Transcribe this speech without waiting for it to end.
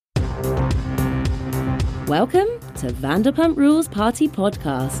Welcome to Vanderpump Rules Party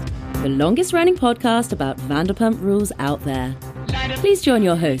Podcast, the longest running podcast about Vanderpump Rules out there. Please join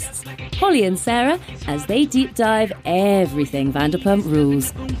your hosts, Holly and Sarah, as they deep dive everything Vanderpump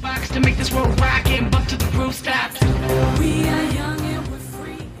Rules.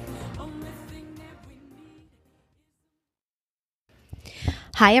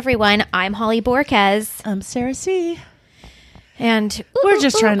 Hi, everyone. I'm Holly Borquez. I'm Sarah C. And we're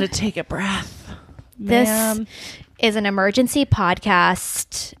just trying to take a breath. This is an emergency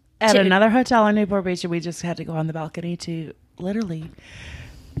podcast. At another hotel in Newport Beach, we just had to go on the balcony to literally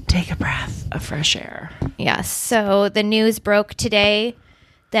take a breath of fresh air. Yes. So the news broke today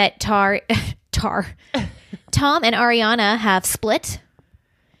that Tom and Ariana have split.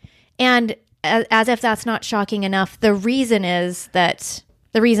 And as if that's not shocking enough, the reason is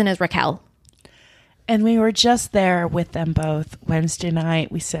Raquel. And we were just there with them both Wednesday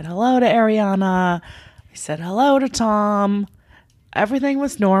night. We said hello to Ariana. We said hello to Tom. Everything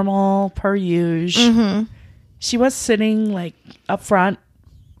was normal, per usual. Mm-hmm. She was sitting like up front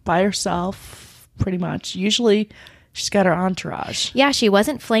by herself, pretty much. Usually she's got her entourage. Yeah, she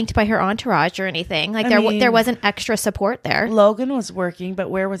wasn't flanked by her entourage or anything. Like there wasn't extra support there. Logan was working, but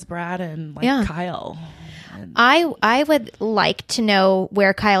where was Brad and Kyle? I would like to know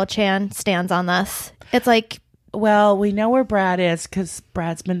where Kyle Chan stands on this. It's like, well, we know where Brad is because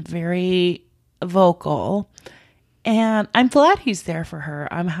Brad's been very vocal, and I'm glad he's there for her.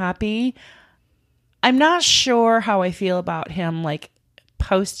 I'm happy. I'm not sure how I feel about him, like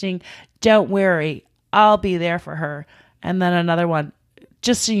posting, "Don't worry, I'll be there for her," and then another one,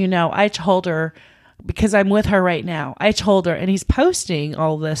 "Just so you know, I told her because I'm with her right now. I told her," and he's posting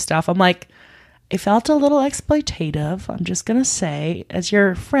all this stuff. I'm like, it felt a little exploitative. I'm just going to say, as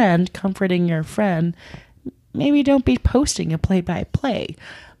your friend, comforting your friend, maybe don't be posting a play-by-play.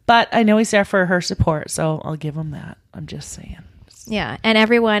 But I know he's there for her support, so I'll give him that. I'm just saying. Yeah, and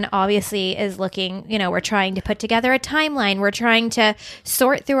everyone obviously is looking, we're trying to put together a timeline. We're trying to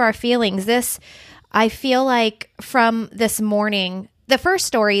sort through our feelings. I feel like from this morning, the first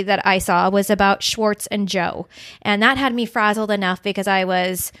story that I saw was about Schwartz and Joe. And that had me frazzled enough because I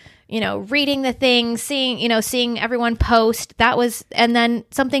was reading the thing, seeing everyone post. And then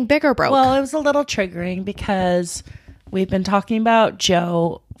something bigger broke. Well, it was a little triggering because we've been talking about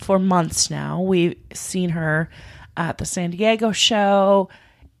Joe for months now. We've seen her at the San Diego show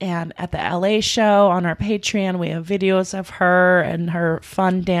and at the LA show. On our Patreon, we have videos of her and her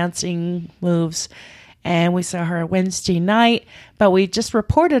fun dancing moves. And we saw her Wednesday night, but we just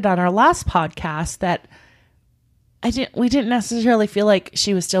reported on our last podcast that we didn't necessarily feel like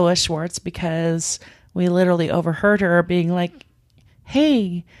she was still with Schwartz because we literally overheard her being like,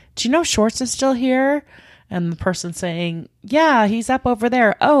 "Hey, do you know Schwartz is still here?" And the person saying, "Yeah, he's up over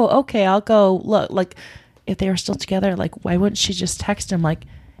there." "Oh, okay, I'll go look." Like, if they were still together, like, why wouldn't she just text him like,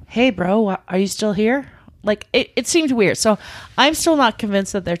 "Hey, bro, are you still here?" Like, it seemed weird. So I'm still not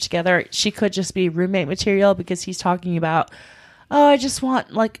convinced that they're together. She could just be roommate material because he's talking about, "Oh, I just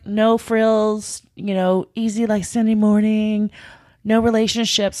want like no frills, easy like Sunday morning, no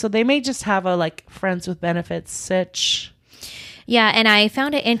relationship." So they may just have a like friends with benefits sitch. Yeah, and I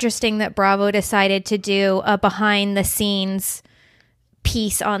found it interesting that Bravo decided to do a behind the scenes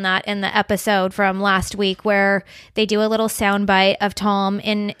piece on that in the episode from last week where they do a little soundbite of Tom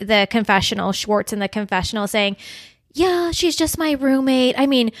in the confessional, Schwartz in the confessional saying, "Yeah, she's just my roommate. I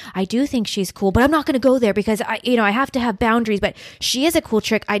mean, I do think she's cool, but I'm not going to go there because I have to have boundaries, but she is a cool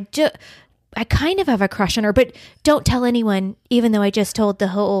chick. I kind of have a crush on her, but don't tell anyone, even though I just told the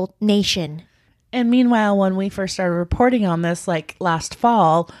whole nation." And meanwhile, when we first started reporting on this, like last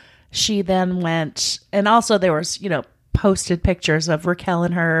fall, she then went, and also there was, posted pictures of Raquel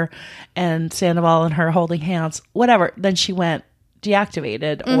and her and Sandoval and her holding hands, whatever. Then she went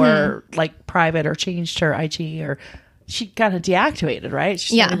deactivated or like private or changed her IG, or she got it deactivated, right?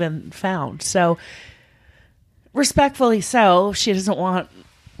 She's not even found. So respectfully so, she doesn't want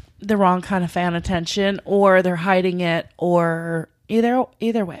the wrong kind of fan attention, or they're hiding it, or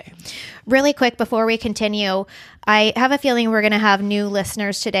either way. Really quick before we continue, I have a feeling we're going to have new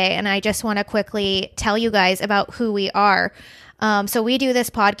listeners today, and I just want to quickly tell you guys about who we are. So we do this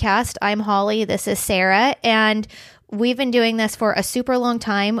podcast. I'm Holly. This is Sarah, and we've been doing this for a super long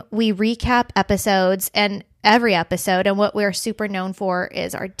time. We recap episodes and every episode, and what we're super known for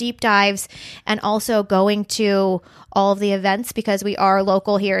is our deep dives and also going to all of the events because we are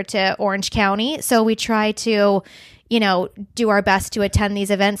local here to Orange County. So we try to do our best to attend these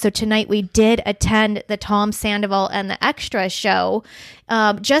events. So tonight we did attend the Tom Sandoval and the Extra show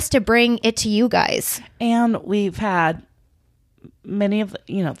just to bring it to you guys. And we've had many of,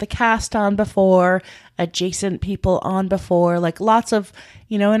 the cast on before, adjacent people on before, like lots of,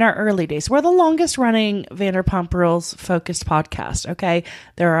 in our early days. We're the longest running Vanderpump Rules focused podcast, okay?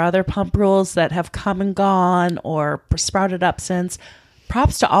 There are other Pump Rules that have come and gone or sprouted up since.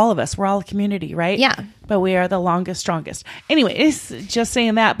 Props to all of us. We're all a community, right? Yeah. But we are the longest, strongest. Anyway, it's just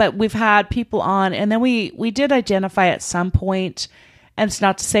saying that, but we've had people on, and then we did identify at some point, and it's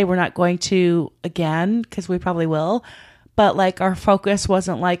not to say we're not going to again, because we probably will, but like our focus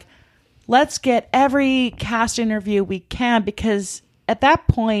wasn't like, let's get every cast interview we can, because at that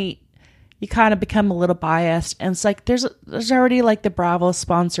point you kind of become a little biased, and it's like there's already like the Bravo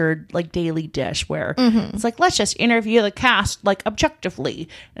sponsored like Daily Dish where it's like, let's just interview the cast like objectively,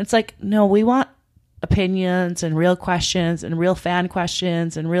 and it's like, no, we want opinions and real questions and real fan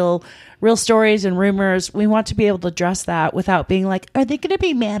questions and real stories and rumors. We want to be able to address that without being like, are they going to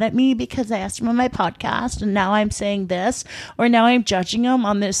be mad at me because I asked them on my podcast and now I'm saying this, or now I'm judging them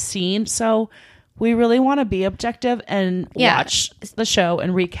on this scene? So we really want to be objective and watch the show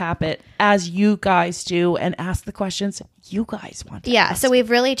and recap it as you guys do and ask the questions you guys want to ask. So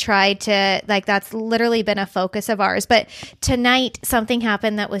we've really tried to, like, that's literally been a focus of ours. But tonight, something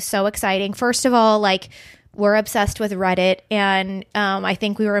happened that was so exciting. First of all, like, we're obsessed with Reddit, and I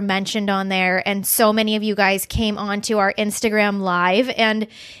think we were mentioned on there, and so many of you guys came onto our Instagram live, and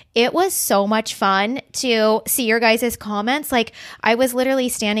it was so much fun to see your guys' comments. Like, I was literally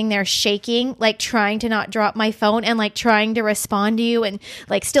standing there shaking, like trying to not drop my phone and like trying to respond to you and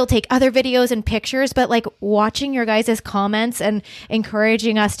like still take other videos and pictures, but like watching your guys' comments and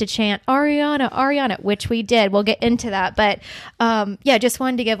encouraging us to chant Ariana, which we did. We'll get into that. But just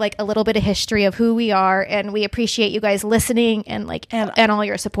wanted to give like a little bit of history of who we are, and we appreciate you guys listening and and all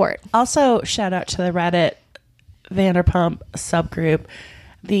your support. Also, shout out to the Reddit Vanderpump subgroup.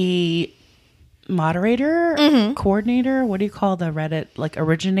 The moderator, coordinator, what do you call the Reddit, like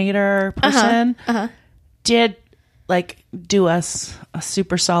originator person, did like do us a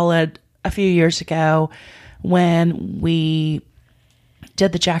super solid a few years ago when we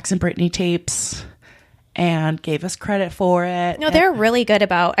did the Jackson Brittany tapes and gave us credit for it. No, they're really good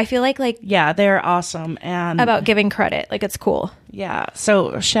about, I feel like yeah, they're awesome and about giving credit. Like, it's cool. Yeah.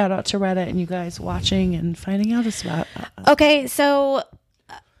 So shout out to Reddit and you guys watching and finding out about us. Okay. So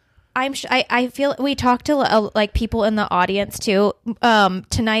I feel we talked to like people in the audience too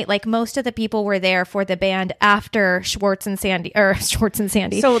tonight. Like, most of the people were there for the band after Schwartz and Sandy.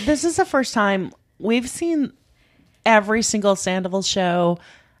 So this is the first time we've seen every single Sandoval show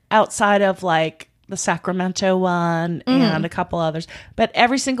outside of like the Sacramento one and a couple others, but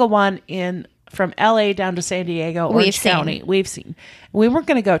every single one from LA down to San Diego, Orange County, we've seen. We weren't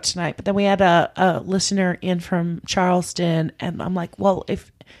going to go tonight, but then we had a listener in from Charleston, and I'm like, well,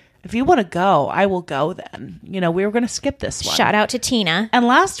 if you want to go, I will go then. We were going to skip this one. Shout out to Tina. And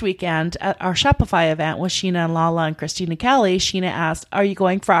last weekend at our Shopify event with Sheena and Lala and Christina Kelly, Sheena asked, are you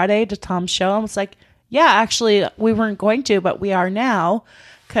going Friday to Tom's show? I was like, yeah, actually, we weren't going to, but we are now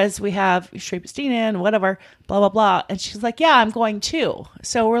because we have Shree Christina and whatever, blah, blah, blah. And she's like, yeah, I'm going too.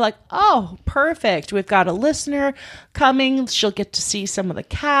 So we're like, oh, perfect. We've got a listener coming. She'll get to see some of the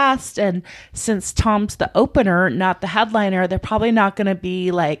cast. And since Tom's the opener, not the headliner, they're probably not going to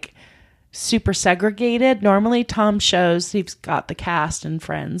be like super segregated. Normally Tom shows he's got the cast and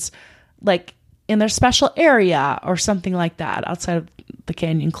friends like in their special area or something like that outside of the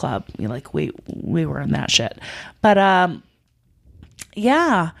Canyon Club. Like we were in that shit. But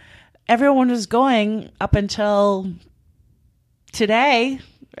yeah, everyone was going up until today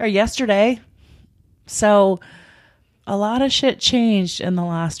or yesterday. So a lot of shit changed in the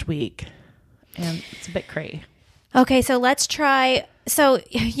last week, and it's a bit crazy. Okay, so let's try. So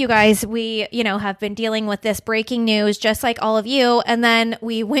you guys, we, have been dealing with this breaking news just like all of you. And then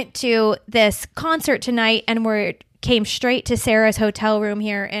we went to this concert tonight and came straight to Sarah's hotel room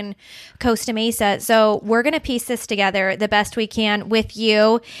here in Costa Mesa. So we're going to piece this together the best we can with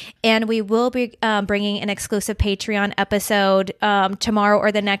you. And we will be bringing an exclusive Patreon episode tomorrow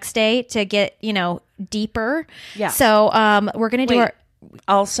or the next day to get, deeper. Yeah. So we're going to do our...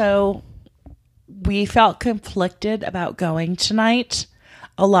 Also, we felt conflicted about going tonight.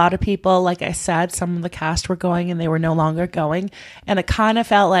 A lot of people, like I said, some of the cast were going and they were no longer going. And it kind of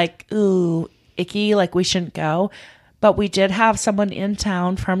felt like, ooh, icky, like we shouldn't go. But we did have someone in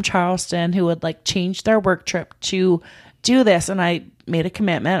town from Charleston who would like change their work trip to do this. And I made a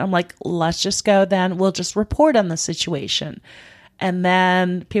commitment. I'm like, let's just go then. We'll just report on the situation. And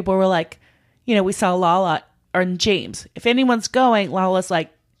then people were like, we saw Lala or James. If anyone's going, Lala's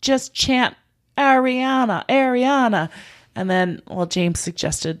like, just chant Ariana. And then, James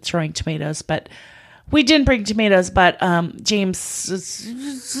suggested throwing tomatoes, but We didn't bring tomatoes, but James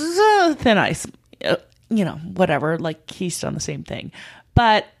thin ice, whatever. Like he's done the same thing,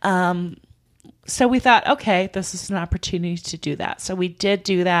 but so we thought, okay, this is an opportunity to do that. So we did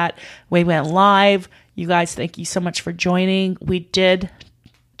do that. We went live. You guys, thank you so much for joining. We did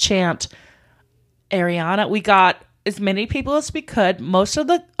chant Ariana. We got as many people as we could. Most of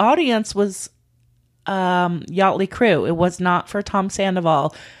the audience was Yachtly crew. It was not for Tom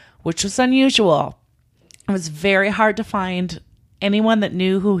Sandoval, which was unusual. It was very hard to find anyone that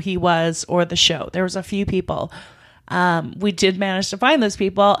knew who he was or the show. There was a few people. We did manage to find those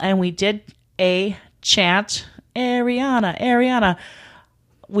people, and we did a chant Ariana, Ariana.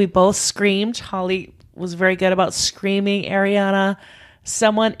 We both screamed. Holly was very good about screaming Ariana.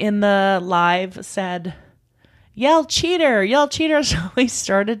 Someone in the live said, yell cheater, yell cheater. So we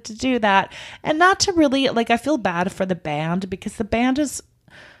started to do that. And not to really, I feel bad for the band because the band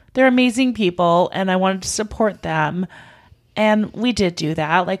they're amazing people and I wanted to support them. And we did do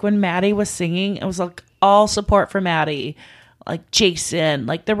that. Like when Maddie was singing, it was like all support for Maddie. Like Jason,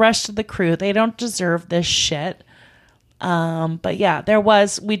 like the rest of the crew, they don't deserve this shit. But yeah,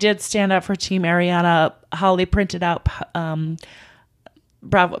 we did stand up for Team Ariana. Holly printed out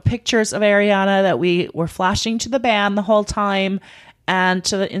Bravo pictures of Ariana that we were flashing to the band the whole time and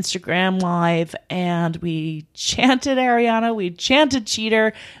to the Instagram live. And we chanted Ariana. We chanted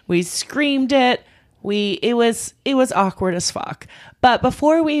cheater. We screamed it. It was awkward as fuck. But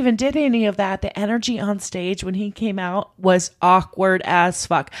before we even did any of that, the energy on stage when he came out was awkward as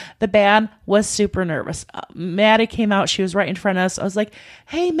fuck. The band was super nervous. Maddie came out. She was right in front of us. I was like,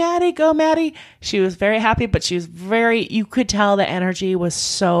 hey, Maddie, go, Maddie. She was very happy, but she was you could tell the energy was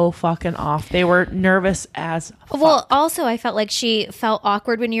so fucking off. They were nervous as fuck. Well, also, I felt like she felt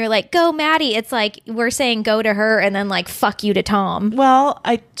awkward when you were like, go, Maddie. It's like we're saying go to her and then like, fuck you to Tom. Well,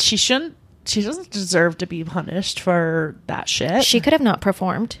 she shouldn't. She doesn't deserve to be punished for that shit. She could have not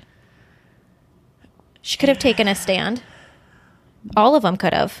performed. She could have taken a stand. All of them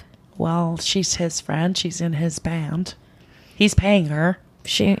could have. Well, she's his friend. She's in his band. He's paying her.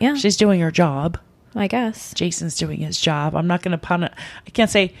 Yeah. She's doing her job. I guess. Jason's doing his job. I'm not going to punish. I can't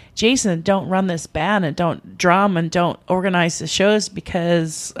say, Jason, don't run this band and don't drum and don't organize the shows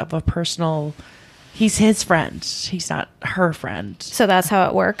because of a personal... He's his friend. He's not her friend. So that's how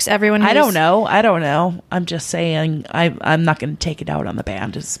it works. Everyone. I don't know. I'm just saying. I'm not going to take it out on the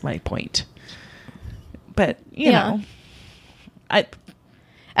band. Is my point. But you know, I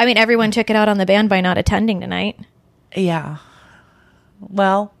mean, everyone took it out on the band by not attending tonight. Yeah.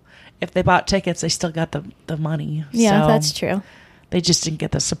 Well, if they bought tickets, they still got the money. Yeah, so that's true. They just didn't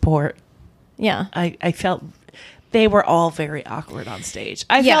get the support. Yeah. I felt. They were all very awkward on stage.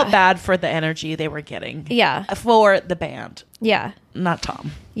 I felt bad for the energy they were getting. Yeah. For the band. Yeah. Not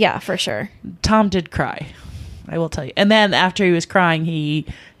Tom. Yeah, for sure. Tom did cry. I will tell you. And then after he was crying,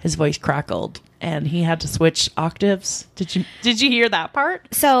 his voice crackled and he had to switch octaves. Did you hear that part?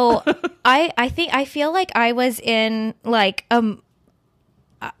 So I feel like I was in like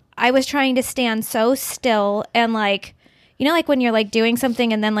I was trying to stand so still and like, you know, like when you're like doing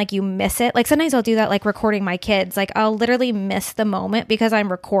something and then like you miss it. Like sometimes I'll do that, like recording my kids. Like I'll literally miss the moment because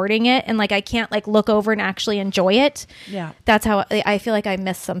I'm recording it and like I can't like look over and actually enjoy it. Yeah. That's how I feel like I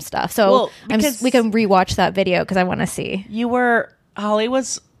missed some stuff. So we can rewatch that video because I want to see. Holly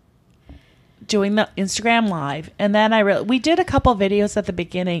was doing the Instagram live and then we did a couple videos at the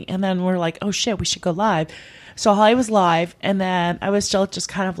beginning and then we're like, oh shit, we should go live. So Holly was live and then I was still just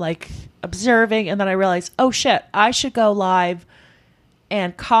kind of like observing and then I realized, oh shit, I should go live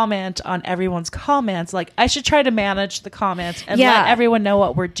and comment on everyone's comments. Like I should try to manage the comments and let everyone know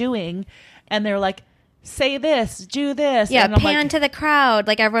what we're doing. And they're like, say this, do this. Yeah, and I'm pan like, to the crowd.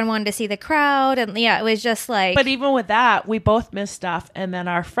 Like everyone wanted to see the crowd. And yeah, it was just like... But even with that, we both missed stuff. And then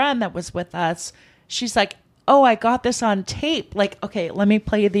our friend that was with us, she's like, oh, I got this on tape. Like, okay, let me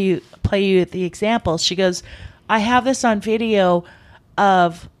play you the example. She goes, I have this on video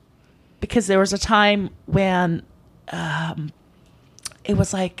because there was a time when it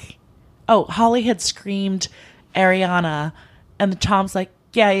was like, oh, Holly had screamed Ariana and the Tom's like,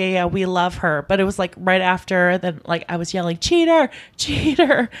 yeah, we love her. But it was like right after that, like I was yelling, cheater.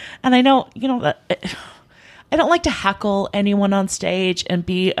 And I know, I don't like to heckle anyone on stage and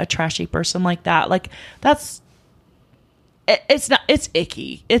be a trashy person like that. Like it's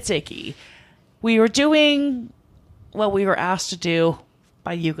icky. It's icky. We were doing what we were asked to do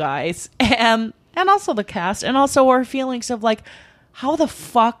by you guys and also the cast and also our feelings of like, how the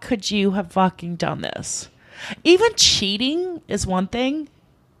fuck could you have fucking done this? Even cheating is one thing,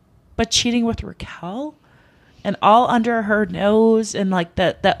 but cheating with Raquel and all under her nose, and like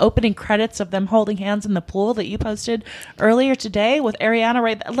the opening credits of them holding hands in the pool that you posted earlier today with Ariana,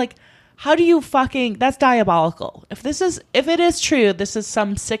 right? Like, how do you fucking, that's diabolical. If it is true, this is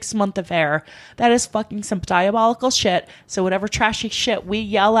some 6-month affair, that is fucking some diabolical shit. So whatever trashy shit we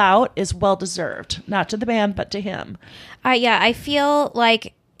yell out is well deserved, not to the band, but to him. Yeah, I feel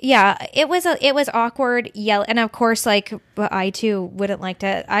like, yeah, it was awkward yell, and of course, like, I too wouldn't want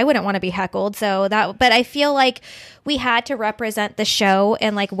to be heckled. So but I feel like we had to represent the show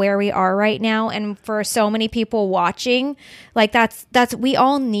and like where we are right now, and for so many people watching, like that's we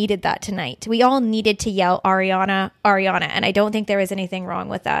all needed that tonight. We all needed to yell Ariana, and I don't think there was anything wrong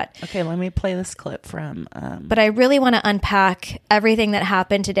with that. Okay, let me play this clip from. But I really want to unpack everything that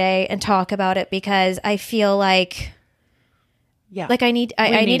happened today and talk about it, because I feel like. Yeah. Like I need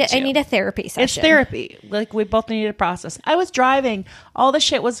a therapy session. It's therapy. Like we both need to process. I was driving. All the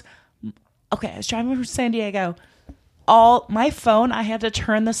shit was okay. I was driving from San Diego. All my phone, I had to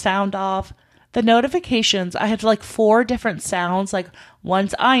turn the sound off. The notifications, I had like 4 different sounds. Like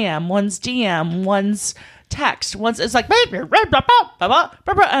one's IM, one's DM, one's text. Once it's like, and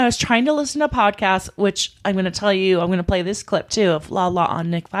I was trying to listen to podcasts, which I'm going to tell you, I'm going to play this clip too of La La on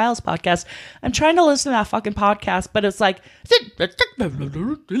Nick Vile's podcast. I'm trying to listen to that fucking podcast, but it's like,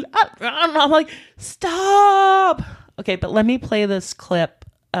 I'm like, stop. Okay, but let me play this clip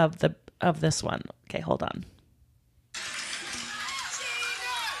of this one. Okay, hold on.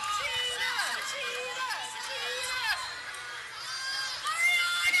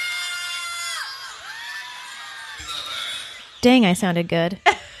 Dang, I sounded good.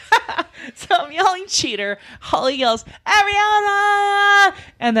 So I'm yelling cheater. Holly yells, Ariana!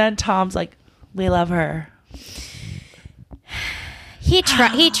 And then Tom's like, we love her. He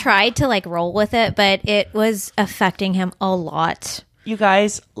tried to like roll with it, but it was affecting him a lot. You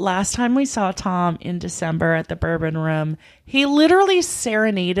guys, last time we saw Tom in December at the Bourbon Room, he literally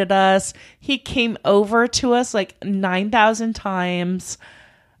serenaded us. He came over to us like 9,000 times,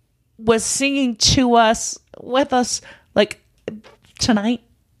 was singing to us, with us. Like, tonight,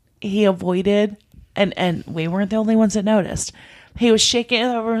 he avoided, and we weren't the only ones that noticed. He was shaking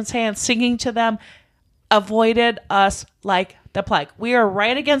everyone's hands, singing to them, avoided us like the plague. We are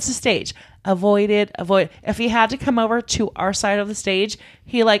right against the stage. Avoided. If he had to come over to our side of the stage,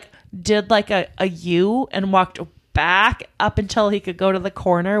 he like did like a U and walked back up until he could go to the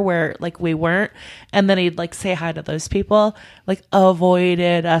corner where like we weren't, and then he'd like say hi to those people. Like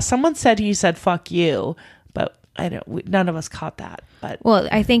avoided. Someone said he said fuck you, but none of us caught that. But well,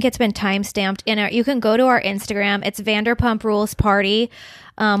 I think it's been time stamped in you can go to our Instagram. It's Vanderpump Rules Party.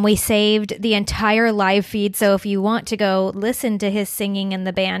 We saved the entire live feed, so if you want to go listen to his singing in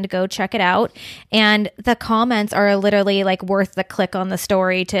the band, go check it out. And the comments are literally like worth the click on the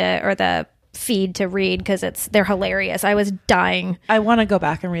story or the feed to read, because they're hilarious. I was dying. I want to go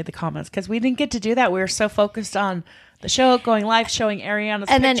back and read the comments because we didn't get to do that. We were so focused on the show going live, showing Ariana's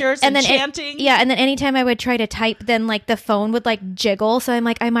pictures and chanting. And then anytime I would try to type, then like the phone would like jiggle. So I'm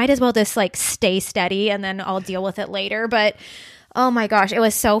like, I might as well just like stay steady and then I'll deal with it later. But oh my gosh, it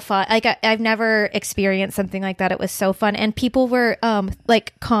was so fun. Like I've never experienced something like that. It was so fun. And people were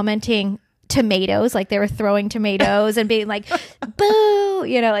like commenting tomatoes, like they were throwing tomatoes and being like, boo,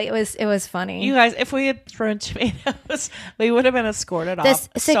 like it was funny. You guys, if we had thrown tomatoes, we would have been escorted off.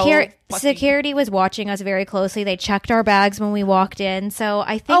 Security was watching us very closely. They checked our bags when we walked in. So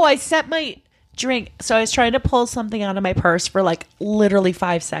I think I set my drink. So I was trying to pull something out of my purse for like literally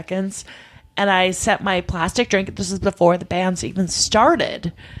 5 seconds, and I set my plastic drink, this is before the bands even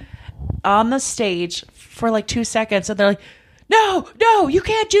started, on the stage for like 2 seconds, and they're like, no, you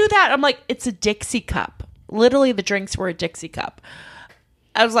can't do that. I'm like, it's a Dixie cup. Literally, the drinks were a Dixie cup.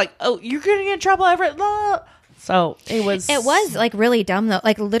 I was like, oh, you're going to get in trouble, Everett. So it was like really dumb though.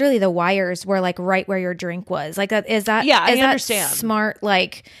 Like literally the wires were like right where your drink was. Like is that I understand. Smart?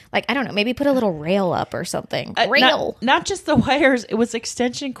 Like I don't know, maybe put a little rail up or something. Not just the wires. It was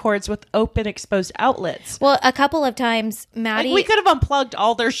extension cords with open exposed outlets. Well, a couple of times, Maddie, like we could have unplugged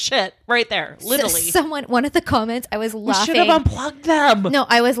all their shit right there. Literally, one of the comments, I was laughing. We should have unplugged them. No,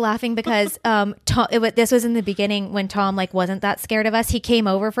 I was laughing because Tom. This was in the beginning when Tom like wasn't that scared of us. He came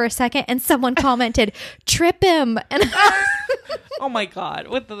over for a second, and someone commented, "Trip him." And oh my god,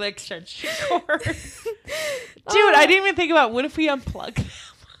 with the extension cord. Dude, I didn't even think about what if we unplug them.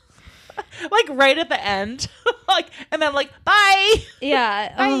 Like right at the end. Like, and then like, bye. Yeah.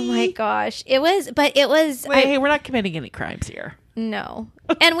 Bye. Oh my gosh. It was hey, we're not committing any crimes here. No.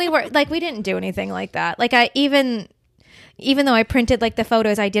 And we were like, we didn't do anything like that. Like even though I printed like the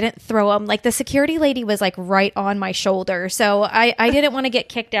photos, I didn't throw them. Like the security lady was like right on my shoulder. So I didn't want to get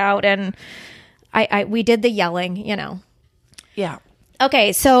kicked out, and we did the yelling, you know. Yeah.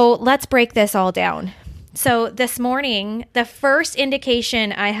 Okay, so let's break this all down. So this morning, the first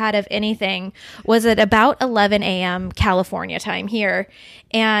indication I had of anything was at about 11 a.m. California time here.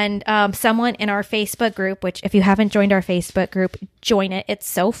 And someone in our Facebook group, which if you haven't joined our Facebook group, join it. It's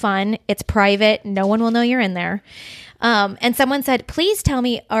so fun. It's private. No one will know you're in there. And someone said, please tell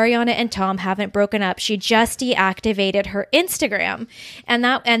me Ariana and Tom haven't broken up. She just deactivated her Instagram.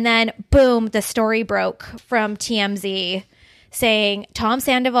 And then boom, the story broke from TMZ saying Tom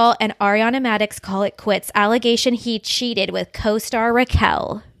Sandoval and Ariana Madix call it quits. Allegation he cheated with co-star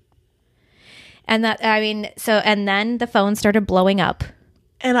Raquel. And then the phone started blowing up.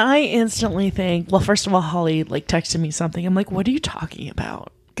 And I instantly think, well, first of all, Holly texted me something. I'm like, what are you talking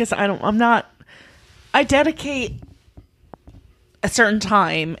about? Because I dedicate a certain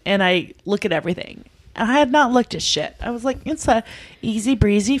time and I look at everything. And I had not looked at shit. I was like, it's a easy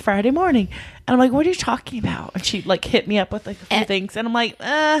breezy Friday morning. And I'm like, what are you talking about? And she hit me up with a few things. And I'm like,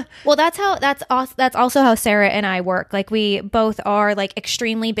 Well, that's also how Sarah and I work. We both are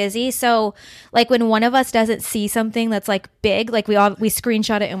extremely busy. So when one of us doesn't see something that's big, we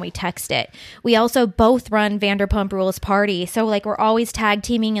screenshot it and we text it. We also both run Vanderpump Rules Party. So we're always tag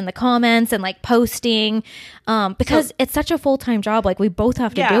teaming in the comments and posting because it's such a full-time job. We both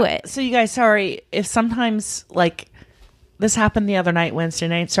have to do it. So you guys, sorry if sometimes this happened the other night, Wednesday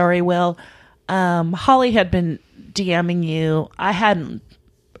night. Sorry, Will. Holly had been DMing you. I hadn't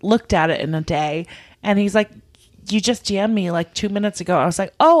looked at it in a day. And he's like, you just DM'd me 2 minutes ago. I was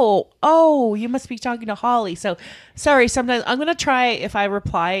like, oh, you must be talking to Holly. So sorry. Sometimes I'm going to try if I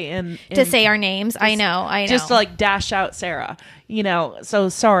reply in to say our names. I know. Just to dash out Sarah, so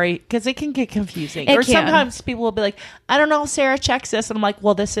sorry. Cause it can get confusing. Sometimes people will be like, I don't know if Sarah checks this. And I'm like,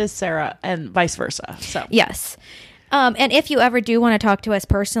 well, this is Sarah and vice versa. So yes. And if you ever do want to talk to us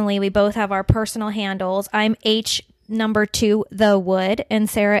personally, we both have our personal handles. I'm H2 the Wood, and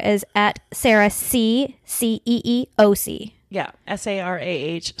Sarah is at Sarah CCEEOC. Yeah,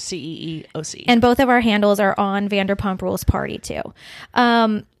 SARAHCEEOC. And both of our handles are on Vanderpump Rules Party too.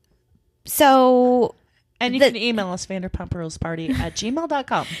 And you can email us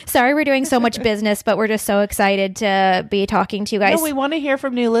vanderpumprulesparty@gmail.com. Sorry we're doing so much business, but we're just so excited to be talking to you guys. No, we want to hear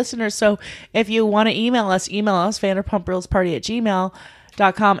from new listeners. So if you want to email us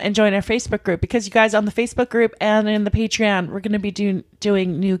vanderpumprulesparty@gmail.com and join our Facebook group. Because you guys, on the Facebook group and in the Patreon, we're going to be doing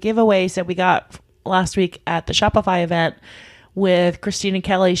new giveaways that we got last week at the Shopify event with Christina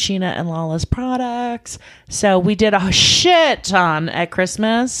Kelly, Sheena, and Lala's products. So we did a shit ton at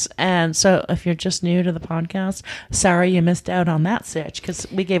Christmas. And so if you're just new to the podcast, sorry you missed out on that sitch because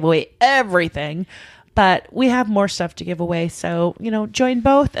we gave away everything. But we have more stuff to give away. So, join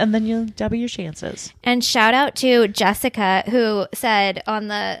both and then you'll double your chances. And shout out to Jessica, who said on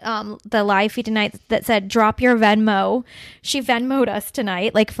the live feed tonight that said, drop your Venmo. She Venmo'd us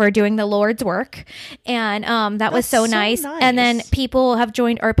tonight, for doing the Lord's work. And that was so nice. And then people have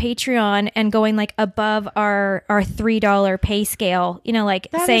joined our Patreon and going above our $3 pay scale,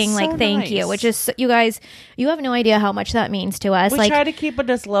 saying thank you, which is, you guys, you have no idea how much that means to us. We try to keep it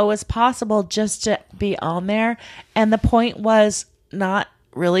as low as possible just to be on there, and the point was not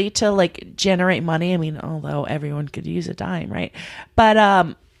really to generate money. I mean, although everyone could use a dime, right?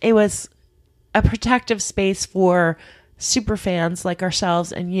 But it was a protective space for super fans like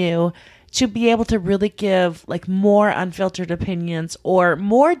ourselves and you to be able to really give more unfiltered opinions or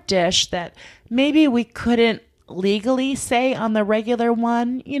more dish that maybe we couldn't legally say on the regular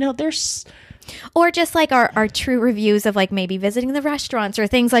one. There's or just our true reviews of maybe visiting the restaurants or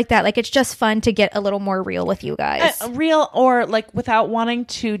things like that. It's just fun to get a little more real with you guys. Real, or without wanting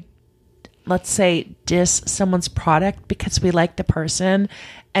to, let's say, diss someone's product because we like the person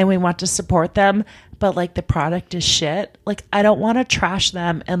and we want to support them, but the product is shit. I don't want to trash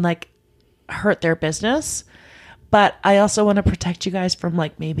them and hurt their business. But I also want to protect you guys from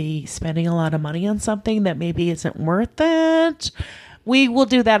maybe spending a lot of money on something that maybe isn't worth it. We will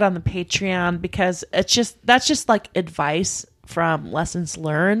do that on the Patreon because that's just advice from lessons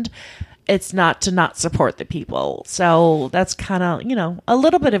learned. It's not to not support the people. So that's kind of, a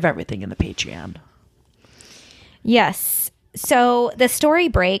little bit of everything in the Patreon. Yes. So the story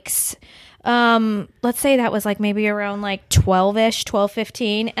breaks. Let's say that was maybe around 12-ish,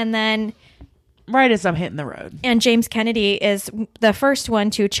 12:15. And then right as I'm hitting the road. And James Kennedy is the first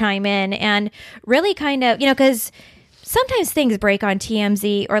one to chime in and really kind of, because sometimes things break on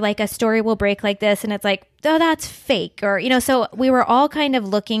TMZ or a story will break like this and it's oh, that's fake, or, so we were all kind of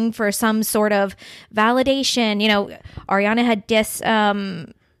looking for some sort of validation. Ariana had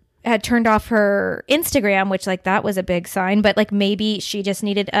had turned off her Instagram, which like that was a big sign, but like maybe she just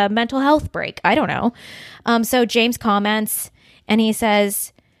needed a mental health break. I don't know. So James comments and he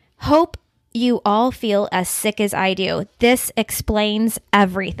says, "Hope you all feel as sick as I do. This explains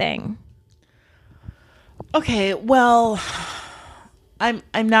everything." Okay, well, I'm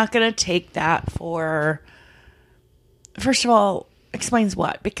not going to take that for, first of all, explains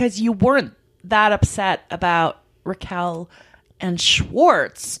what? Because you weren't that upset about Raquel and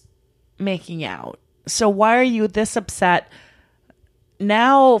Schwartz making out. So why are you this upset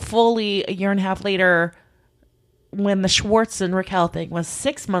now, fully a year and a half later, when the Schwartz and Raquel thing was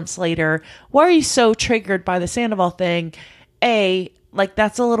 6 months later? Why are you so triggered by the Sandoval thing? A, like,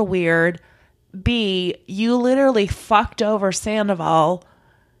 that's a little weird. B, you literally fucked over Sandoval,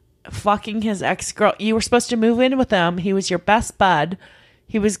 fucking his ex-girl. You were supposed to move in with him. He was your best bud.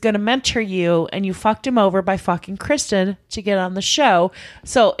 He was going to mentor you, and you fucked him over by fucking Kristen to get on the show.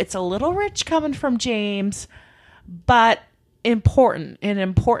 So it's a little rich coming from James, but important. An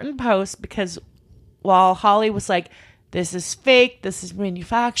important post, because while Holly was like, this is fake, this is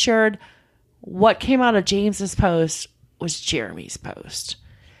manufactured, what came out of James's post was Jeremy's post.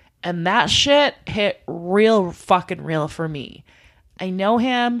 And that shit hit real fucking real for me. I know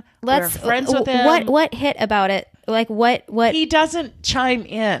him. We're friends with him. What hit about it? Like what? He doesn't chime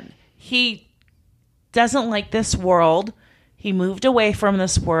in. He doesn't like this world. He moved away from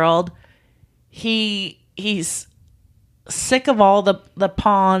this world. He's sick of all the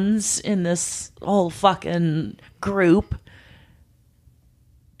pawns in this whole fucking group.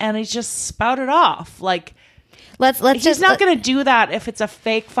 And he just spouted off. Like, he's not going to do that if it's a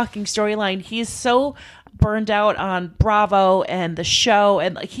fake fucking storyline. He's so burned out on Bravo and the show,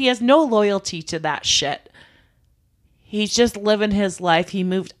 and like, he has no loyalty to that shit. He's just living his life. He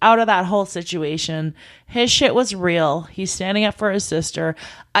moved out of that whole situation. His shit was real. He's standing up for his sister.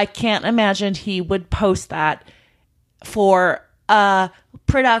 I can't imagine he would post that for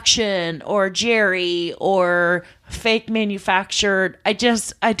production or Jerry or fake manufactured. I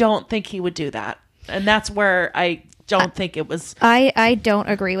don't think he would do that. And that's where I don't think it was. I don't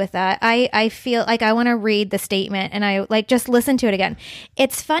agree with that. I feel like I want to read the statement and I like just listen to it again.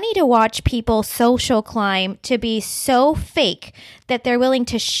 "It's funny to watch people social climb to be so fake that they're willing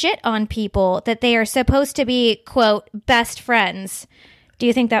to shit on people that they are supposed to be, quote, best friends." Do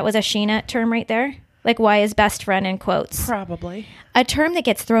you think that was a Sheena term right there? Like, why is best friend in quotes? Probably. A term that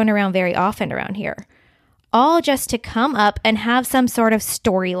gets thrown around very often around here. All just to come up and have some sort of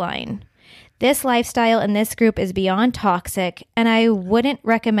storyline. This lifestyle in this group is beyond toxic, and I wouldn't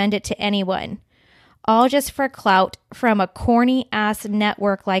recommend it to anyone. All just for clout from a corny-ass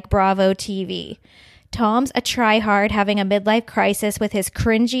network like Bravo TV. Tom's a tryhard having a midlife crisis with his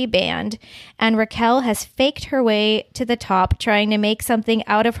cringy band, and Raquel has faked her way to the top trying to make something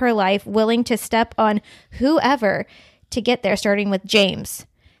out of her life, willing to step on whoever to get there, starting with James.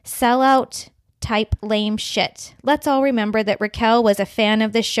 Sellout type lame shit. Let's all remember that Raquel was a fan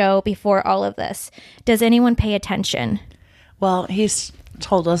of the show before all of this. Does anyone pay attention? Well, he's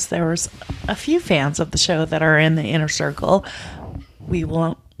told us there was a few fans of the show that are in the inner circle. We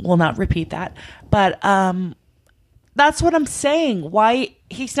will not repeat that. But that's what I'm saying. Why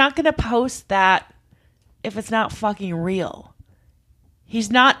he's not going to post that if it's not fucking real.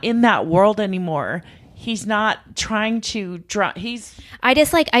 He's not in that world anymore. He's not trying to I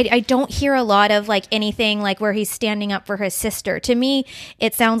just like, I don't hear a lot of like anything like where he's standing up for his sister. To me,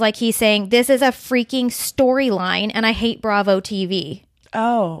 it sounds like he's saying, this is a freaking storyline and I hate Bravo TV.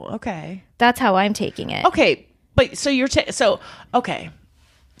 Oh, okay. That's how I'm taking it. Okay. But so okay.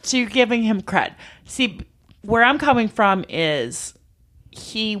 So you're giving him cred. See, where I'm coming from is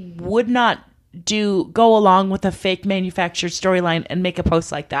he would not go along with a fake manufactured storyline and make a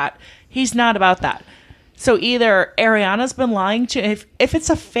post like that. He's not about that. So either Ariana's been lying to, if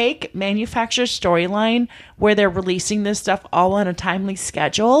it's a fake manufactured storyline where they're releasing this stuff all on a timely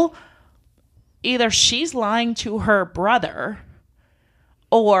schedule, either she's lying to her brother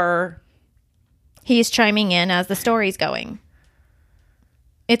or he's chiming in as the story's going.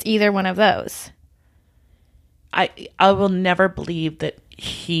 It's either one of those. I will never believe that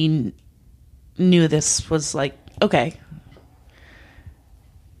he knew this was like, okay.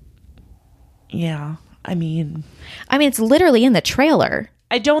 Yeah. I mean, it's literally in the trailer.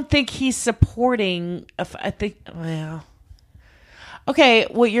 I don't think he's supporting. Yeah. Okay,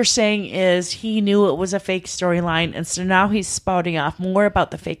 what you're saying is he knew it was a fake storyline, and so now he's spouting off more about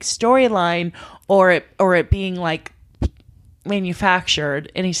the fake storyline, or it being like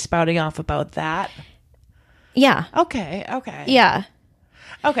manufactured, and he's spouting off about that. Yeah. Okay. Yeah.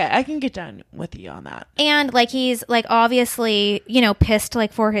 Okay, I can get down with you on that. And like he's like obviously, you know, pissed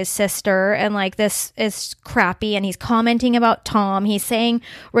like for his sister and like this is crappy, and he's commenting about Tom. He's saying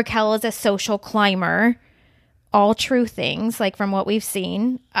Raquel is a social climber. All true things, like from what we've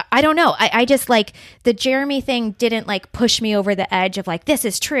seen. I don't know. I just like the Jeremy thing didn't like push me over the edge of like, this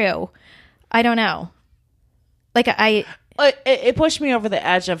is true. I don't know. Like it pushed me over the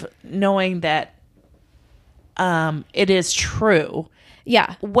edge of knowing that it is true.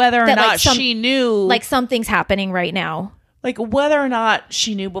 Yeah. Whether or that, not like, she knew. Like something's happening right now. Like whether or not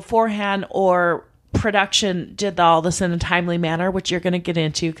she knew beforehand or production did all this in a timely manner, which you're going to get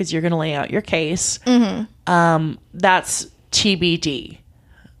into because you're going to lay out your case. Mm-hmm. That's TBD.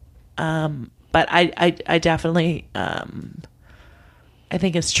 But I definitely, I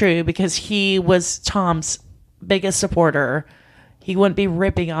think it's true because he was Tom's biggest supporter. He wouldn't be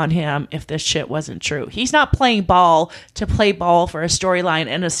ripping on him if this shit wasn't true. He's not playing ball to play ball for a storyline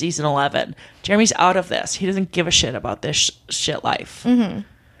in a season 11. Jeremy's out of this. He doesn't give a shit about this shit life. Mm-hmm.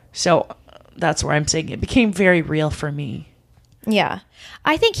 So that's where I'm saying it became very real for me. Yeah.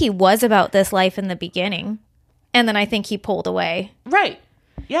 I think he was about this life in the beginning. And then I think he pulled away. Right.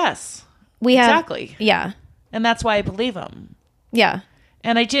 Yes. Exactly. Yeah. And that's why I believe him. Yeah.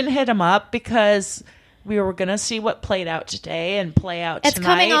 And I didn't hit him up because we were going to see what played out today and play out tonight. It's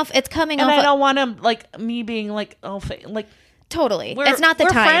coming off. And I don't want him, like, me being like, oh, like. Totally. It's not the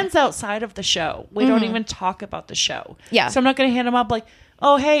time. We're friends outside of the show. We don't even talk about the show. Yeah. So I'm not going to hit him up like,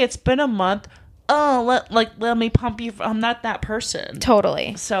 oh, hey, it's been a month. Oh, let me pump you. I'm not that person.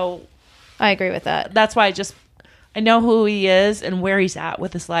 Totally. So I agree with that. That's why I know who he is and where he's at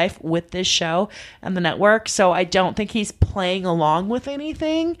with his life with this show and the network. So I don't think he's playing along with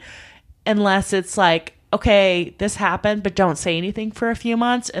anything unless it's like, okay, this happened, but don't say anything for a few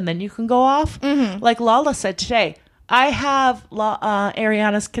months and then you can go off. Mm-hmm. Like Lala said today, I have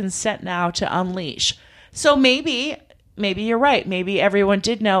Ariana's consent now to unleash. So maybe you're right. Maybe everyone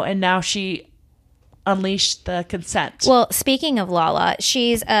did know and now she unleashed the consent. Well, speaking of Lala,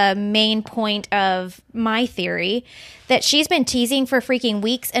 she's a main point of my theory that she's been teasing for freaking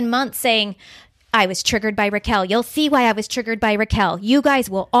weeks and months saying, I was triggered by Raquel. You'll see why I was triggered by Raquel. You guys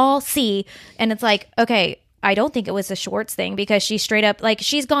will all see. And it's like, okay, I don't think it was a Schwartz thing because she straight up, like,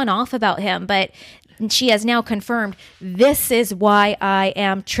 she's gone off about him, but she has now confirmed this is why I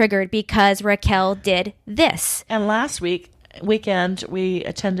am triggered because Raquel did this. And last weekend, we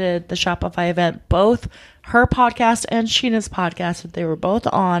attended the Shopify event, both her podcast and Sheena's podcast that they were both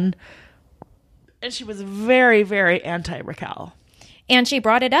on. And she was very, very anti-Raquel. And she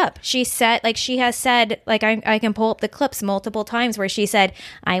brought it up. She said, like, she has said, like, I can pull up the clips multiple times where she said,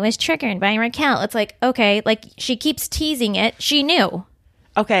 I was triggered by Raquel. It's like, okay, like, she keeps teasing it. She knew.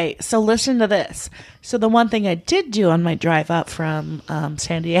 Okay, so listen to this. So the one thing I did do on my drive up from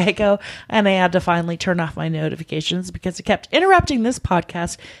San Diego, and I had to finally turn off my notifications because it kept interrupting this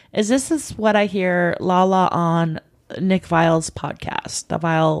podcast, is this is what I hear Lala on Nick Viall's podcast, The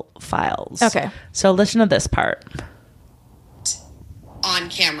Viall Files. Okay. So listen to this part. On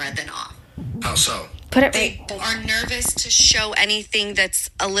camera than off. How so? They are nervous to show anything that's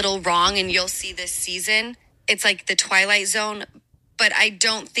a little wrong, and you'll see this season. It's like the Twilight Zone, but I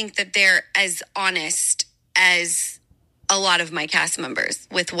don't think that they're as honest as a lot of my cast members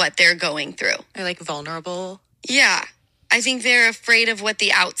with what they're going through. They're like vulnerable. Yeah. I think they're afraid of what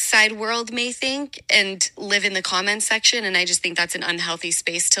the outside world may think and live in the comments section. And I just think that's an unhealthy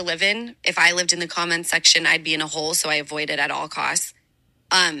space to live in. If I lived in the comments section, I'd be in a hole. So I avoid it at all costs.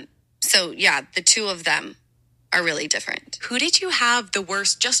 So yeah, the two of them are really different. Who did you have the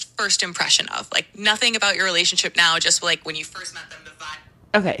worst, just first impression of? Like nothing about your relationship now, just like when you first met them, the vibe.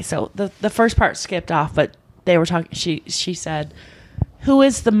 Okay, so the first part skipped off, but they were talking, she said, who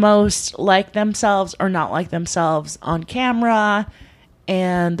is the most like themselves or not like themselves on camera?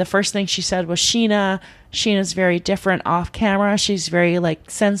 And the first thing she said was Sheena. Sheena's very different off camera. She's very like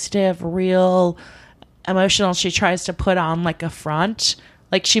sensitive, real, emotional. She tries to put on like a front.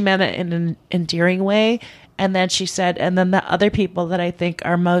 Like she meant it in an endearing way. And then she said, and then the other people that I think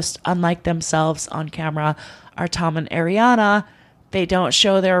are most unlike themselves on camera are Tom and Ariana. They don't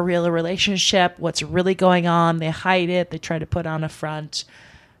show their real relationship, what's really going on. They hide it. They try to put on a front.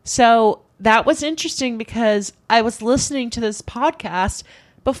 So that was interesting because I was listening to this podcast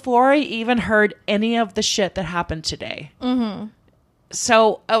before I even heard any of the shit that happened today. Mm-hmm.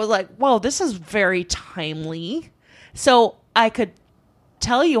 So I was like, whoa, this is very timely. So I could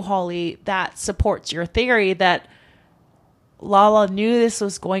tell you, Holly, that supports your theory that Lala knew this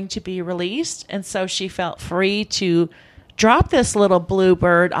was going to be released. And so she felt free to drop this little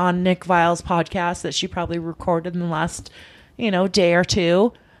bluebird on Nick Viall's podcast that she probably recorded in the last, day or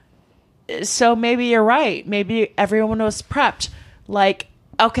two. So maybe you're right. Maybe everyone was prepped. Like,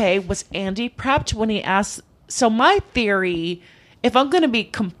 okay, was Andy prepped when he asked? So my theory, if I'm going to be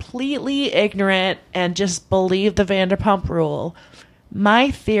completely ignorant and just believe the Vanderpump Rule,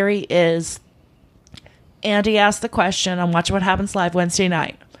 my theory is Andy asked the question on Watch What Happens Live Wednesday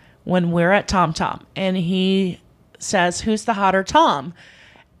night when we're at Tom Tom, and he says, who's the hotter Tom?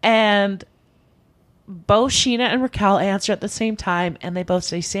 And both Scheana and Raquel answer at the same time, and they both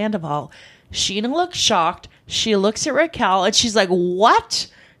say Sandoval. Scheana looks shocked. She looks at Raquel, and she's like, what?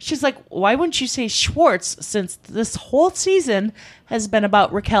 She's like, why wouldn't you say Schwartz, since this whole season has been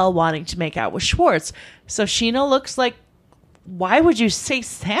about Raquel wanting to make out with Schwartz? So Scheana looks like, why would you say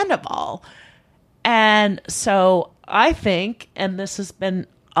Sandoval? And so I think, and this has been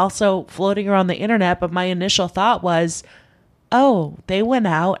also floating around the internet, but my initial thought was, oh, they went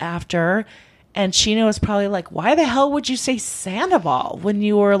out after, and Scheana was probably like, why the hell would you say Sandoval when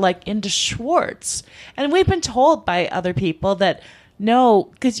you were like into Schwartz? And we've been told by other people that no,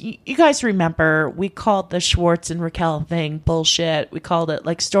 because you guys remember we called the Schwartz and Raquel thing bullshit. We called it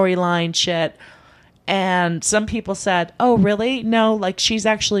like storyline shit. And some people said, oh, really? No, like she's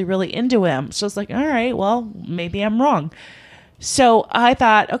actually really into him. So it's like, all right, well, maybe I'm wrong. So I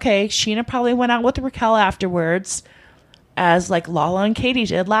thought, okay, Scheana probably went out with Raquel afterwards, as like Lala and Katie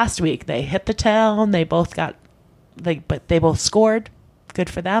did last week. They hit the town. They both scored. Good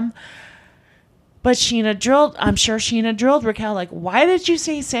for them. But I'm sure Scheana drilled Raquel, like, why did you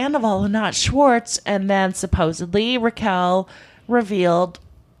say Sandoval and not Schwartz? And then supposedly Raquel revealed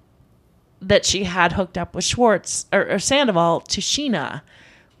that she had hooked up with Schwartz or Sandoval to Scheana.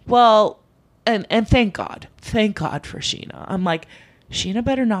 Well, and thank God for Scheana. I'm like, Scheana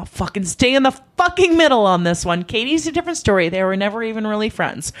better not fucking stay in the fucking middle on this one. Katie's a different story. They were never even really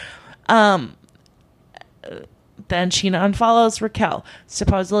friends. Then Scheana unfollows Raquel.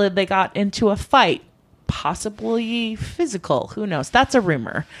 Supposedly they got into a fight, possibly physical. Who knows? That's a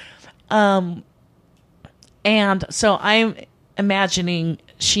rumor. And so I'm imagining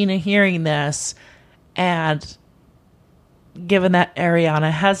Scheana hearing this, and given that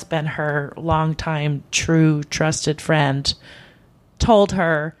Ariana has been her longtime, true, trusted friend, told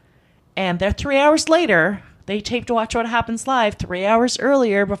her, and they're 3 hours later, they taped Watch What Happens Live 3 hours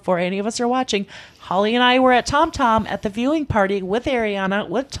earlier before any of us are watching. Holly and I were at Tom Tom at the viewing party with Ariana,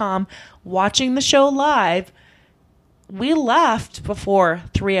 with Tom, watching the show live. We left before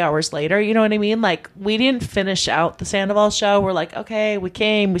 3 hours later. You know what I mean? Like, we didn't finish out the Sandoval show. We're like, okay, we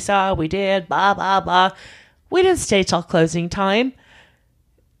came, we saw, we did, blah, blah, blah. We didn't stay till closing time.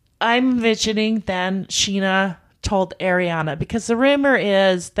 I'm envisioning then Scheana told Ariana, because the rumor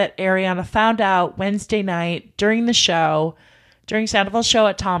is that Ariana found out Wednesday night during the show, during Sandoval's show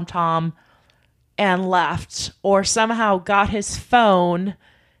at Tom Tom, and left, or somehow got his phone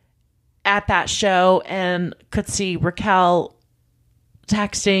at that show and could see Raquel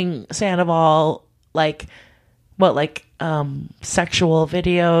texting Sandoval sexual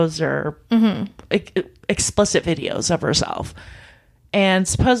videos or explicit videos of herself, and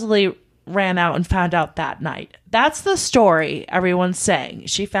supposedly ran out and found out that night. That's the story everyone's saying.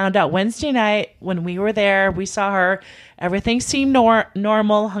 She found out Wednesday night when we were there. We saw her. Everything seemed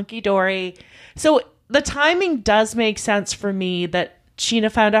normal, hunky-dory. So the timing does make sense for me that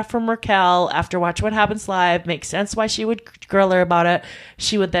Scheana found out from Raquel after Watch What Happens Live. Makes sense why she would grill her about it.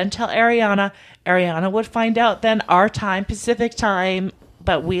 She would then tell Ariana. Ariana would find out then our time, Pacific time,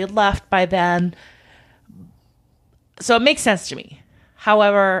 but we had left by then. So it makes sense to me.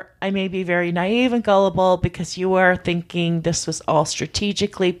 However, I may be very naive and gullible because you are thinking this was all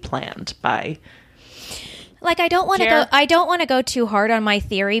strategically planned by... Like, I don't want to go too hard on my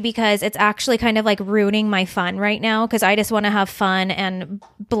theory because it's actually kind of like ruining my fun right now, because I just want to have fun and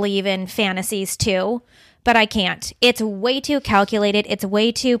believe in fantasies too, but I can't. It's way too calculated. It's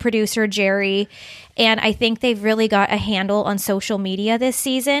way too producer Jerry. And I think they've really got a handle on social media this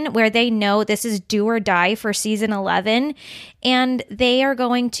season, where they know this is do or die for season 11, and they are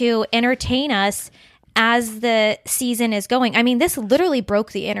going to entertain us as the season is going. I mean, this literally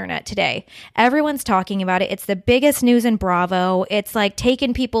broke the internet today. Everyone's talking about it. It's the biggest news in Bravo. It's like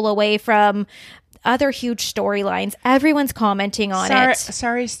taking people away from other huge storylines. Everyone's commenting on it.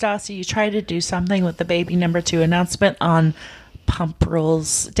 Sorry, Stassi, you tried to do something with the baby number 2 announcement on Pump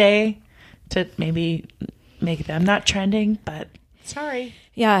Rules Day to maybe make them not trending, but sorry.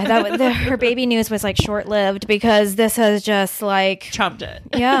 Yeah, her baby news was like short-lived because this has just like... trumped it.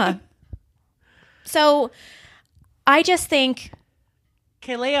 Yeah. So I just think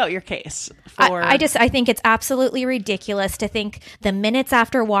Okay, lay out your case. I think it's absolutely ridiculous to think the minutes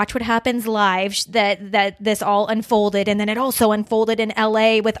after Watch What Happens Live that this all unfolded, and then it also unfolded in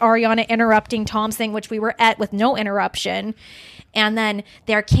LA with Ariana interrupting Tom's thing, which we were at with no interruption. And then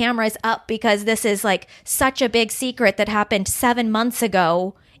their camera's up because this is like such a big secret that happened 7 months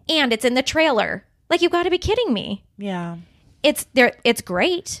ago, and it's in the trailer. Like, you've got to be kidding me. Yeah. It's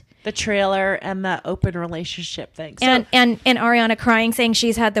great. The trailer and the open relationship thing. So, and Ariana crying, saying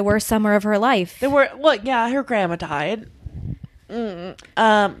she's had the worst summer of her life. Her grandma died.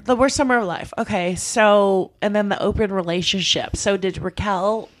 The worst summer of life. Okay, so, and then the open relationship. So did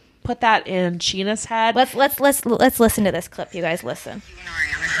Raquel put that in Sheena's head? Let's listen to this clip. You guys listen. You and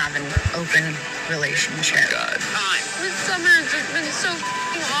Ariana have an open relationship. God. This summer has just been so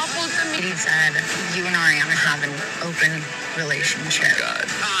awful to me. Katie said you and Ariana have an open relationship. God.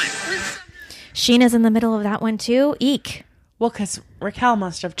 Sheena's in the middle of that one too. Eek. Well, because Raquel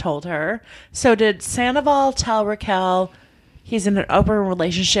must have told her. So did Sandoval tell Raquel he's in an open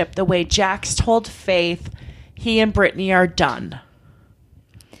relationship the way Jax told Faith he and Brittany are done?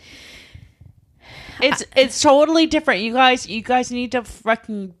 It's totally different. You guys need to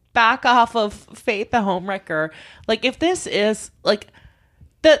fucking back off of Faith the Homewrecker. Like, if this is like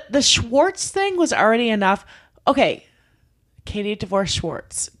the Schwartz thing was already enough. Okay, Katie divorced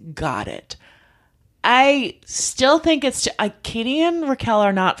Schwartz. Got it. I still think it's Katie and Raquel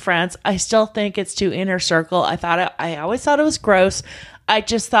are not friends. I still think it's too inner circle. I always thought it was gross. I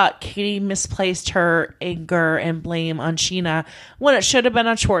just thought Katie misplaced her anger and blame on Sheena when it should have been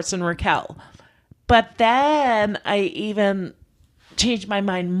on Schwartz and Raquel. But then I even changed my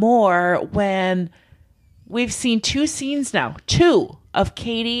mind more when we've seen 2 scenes now, 2 of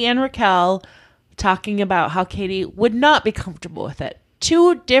Katie and Raquel talking about how Katie would not be comfortable with it.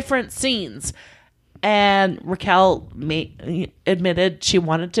 2 different scenes. And Raquel admitted she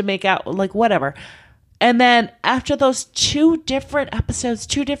wanted to make out, like, whatever. And then after those 2 different episodes,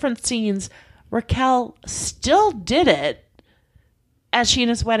 2 different scenes, Raquel still did it at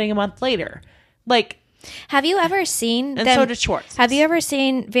Sheena's wedding a month later. Like, have you ever seen and them, so did Schwartz. Have you ever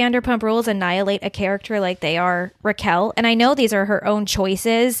seen Vanderpump Rules annihilate a character like they are Raquel? And I know these are her own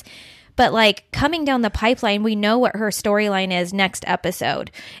choices, but like coming down the pipeline, we know what her storyline is next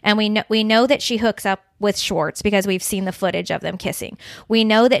episode. And we know that she hooks up with Schwartz because we've seen the footage of them kissing. We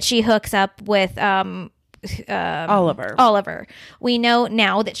know that she hooks up with Oliver. We know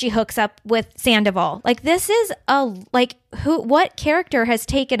now that she hooks up with Sandoval. Like, this is what character has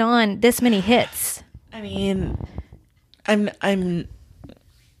taken on this many hits? I mean, I'm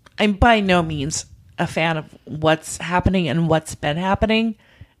by no means a fan of what's happening and what's been happening.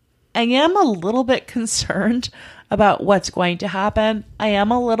 I am a little bit concerned about what's going to happen. I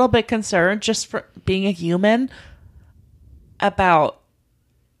am a little bit concerned, just for being a human, about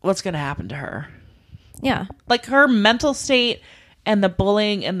what's going to happen to her. Yeah. Like, her mental state and the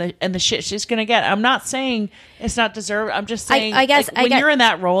bullying and the shit she's going to get. I'm not saying it's not deserved. I'm just saying, when you're in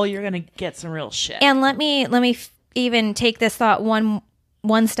that role, you're going to get some real shit. And let me even take this thought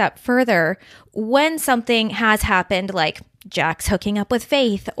one step further. When something has happened, like Jax hooking up with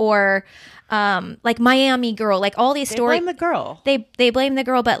Faith, or like Miami Girl, like all these stories. They blame the girl. They blame the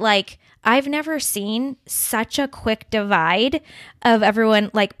girl, but like, I've never seen such a quick divide of everyone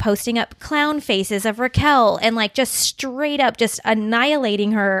like posting up clown faces of Raquel and like just straight up just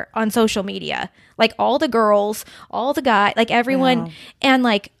annihilating her on social media. Like, all the girls, all the guys, like everyone. Yeah. And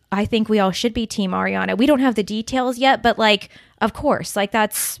like, I think we all should be Team Ariana. We don't have the details yet, but like, of course, like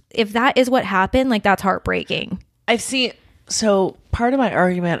if that is what happened, like that's heartbreaking. So part of my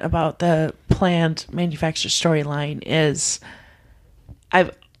argument about the planned manufactured storyline is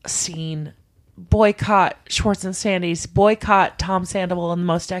I've seen boycott Schwartz and Sandy's, boycott Tom Sandoval and the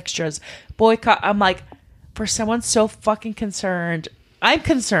Most Extras, boycott. I'm like, for someone so fucking concerned, I'm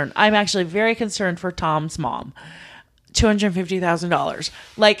concerned. I'm actually very concerned for Tom's mom. $250,000.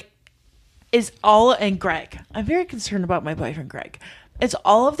 Like, and Greg. I'm very concerned about my boyfriend, Greg. Is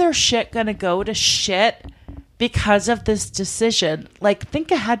all of their shit gonna go to shit because of this decision? Like,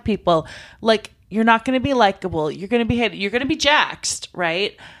 think ahead, people. Like, you're not going to be likable. You're going to be hated. You're going to be jaxed,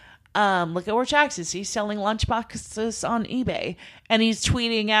 right? Look at where Jax is. He's selling lunchboxes on eBay, and he's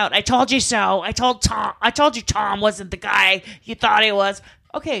tweeting out, "I told you so. I told you Tom wasn't the guy you thought he was."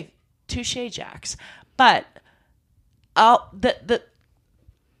 Okay, touche, Jax. But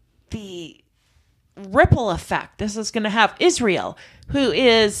the ripple effect this is going to have. Israel, who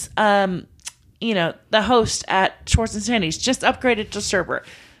is the host at Schwartz and Sandy's, just upgraded to server.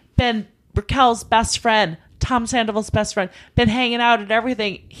 Been Raquel's best friend, Tom Sandoval's best friend, been hanging out and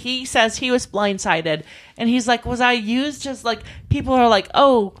everything. He says he was blindsided. And he's like, was I used? Just like, people are like,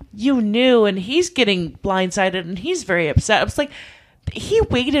 oh, you knew. And he's getting blindsided and he's very upset. I was like, he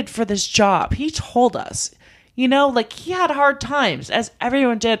waited for this job. He told us, you know, like he had hard times, as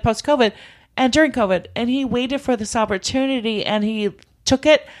everyone did post-COVID and during COVID. And he waited for this opportunity and he took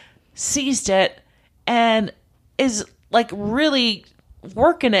it, seized it, and is like really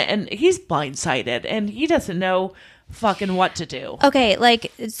working it. And he's blindsided and he doesn't know fucking what to do. Okay,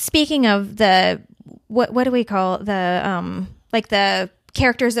 like speaking of the what do we call the like the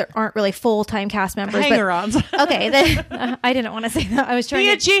characters that aren't really full-time cast members, hanger-ons. Okay, I didn't want to say that. I was trying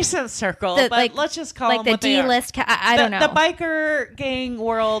the to adjacent circle, but like, let's just call them the what they are. D-list. I don't know. The biker gang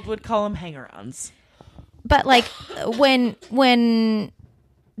world would call them hanger-ons. But like when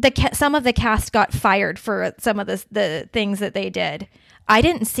some of the cast got fired for some of the things that they did, I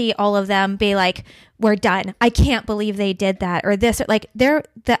didn't see all of them be like, we're done. I can't believe they did that or this. Like the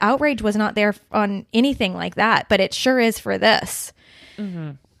outrage was not there on anything like that, but it sure is for this.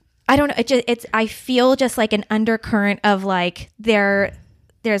 Mm-hmm. I don't know. I feel just like an undercurrent of like there's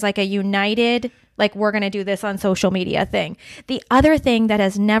like a united, like we're going to do this on social media thing. The other thing that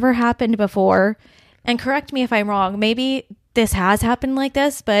has never happened before, and correct me if I'm wrong, maybe this has happened like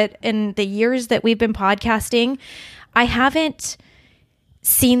this, but in the years that we've been podcasting, I haven't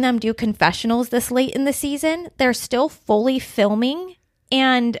seen them do confessionals this late in the season. They're still fully filming.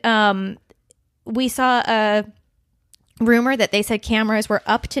 And we saw a rumor that they said cameras were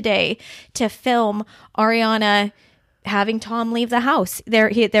up today to film Ariana having Tom leave the house.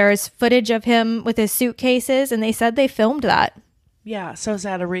 There's footage of him with his suitcases, and they said they filmed that. Yeah, so is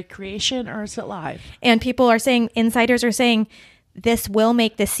that a recreation or is it live? And people are saying, insiders are saying, this will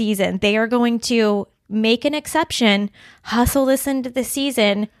make the season. They are going to make an exception, hustle this into the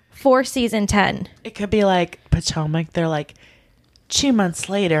season for season 10. It could be like Potomac. They're like 2 months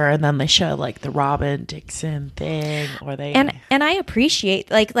later, and then they show like the Robin Dixon thing, or they and I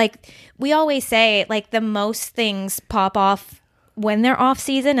appreciate like we always say, like the most things pop off when they're off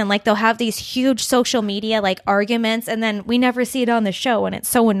season, and like they'll have these huge social media like arguments, and then we never see it on the show, and it's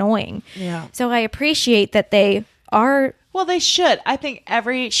so annoying. Yeah. So I appreciate that they are. Well, they should. I think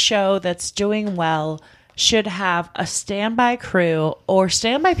every show that's doing well should have a standby crew or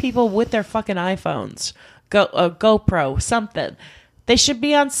standby people with their fucking iPhones, GoPro, something. They should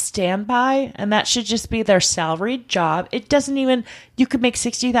be on standby, and that should just be their salaried job. It doesn't even, you could make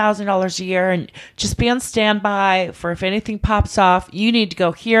 $60,000 a year and just be on standby for if anything pops off, you need to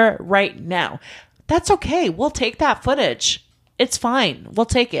go here right now. That's okay. We'll take that footage. It's fine. We'll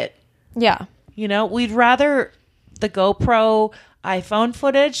take it. Yeah. You know, we'd rather the GoPro iPhone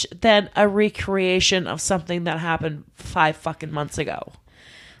footage than a recreation of something that happened 5 fucking months ago.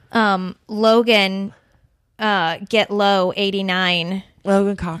 Logan, Get Low 89.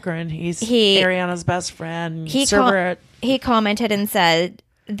 Logan Cochran, he's Ariana's best friend. He commented and said,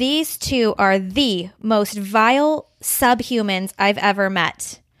 "These two are the most vile subhumans I've ever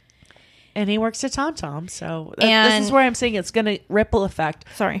met." And he works at TomTom, so this is where I'm saying it's going to ripple effect.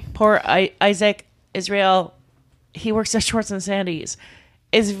 Sorry. Poor Isaac Israel, he works at Schwartz and Sandy's.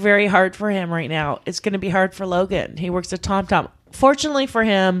 It's very hard for him right now. It's going to be hard for Logan. He works at TomTom. Fortunately for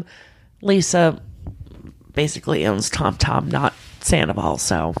him, Lisa basically owns TomTom, not Sandoval,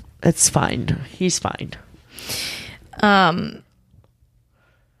 so it's fine. He's fine.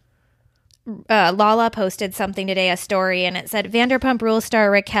 Lala posted something today, a story, and it said, Vanderpump Rules star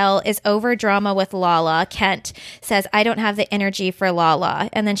Raquel is over drama with Lala. Kent says, I don't have the energy for Lala.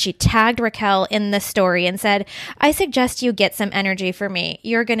 And then she tagged Raquel in the story and said, I suggest you get some energy for me.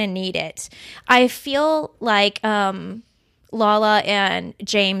 You're going to need it. I feel like Lala and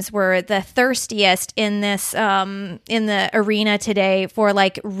James were the thirstiest in this, in the arena today for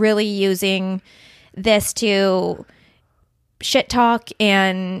like really using this to shit talk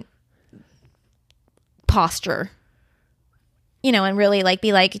and posture, you know, and really like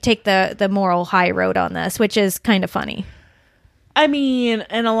be like take the moral high road on this, which is kind of funny. I mean,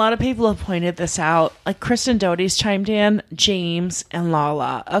 and a lot of people have pointed this out, like Kristen Doute's chimed in, James and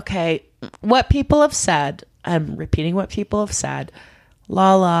Lala. Okay, what people have said, I'm repeating what people have said,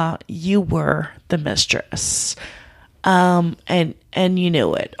 Lala, you were the mistress, and you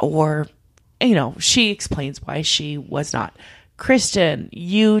knew it, or you know, she explains why she was not. Kristen,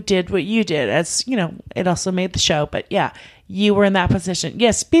 you did what you did, as you know, it also made the show, but yeah, you were in that position.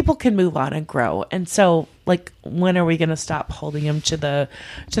 Yes, people can move on and grow. And so like, when are we going to stop holding him to the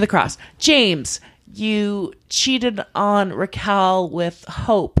cross? James, you cheated on Raquel with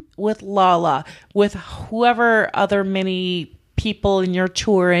Hope, with Lala, with whoever other many people in your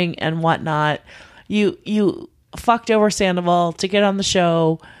touring and whatnot. You fucked over Sandoval to get on the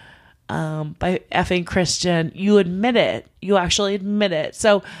show by effing Christian. You admit it. You actually admit it.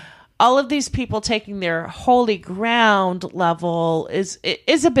 So all of these people taking their holy ground level is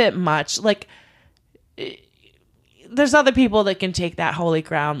a bit much. Like, there's other people that can take that holy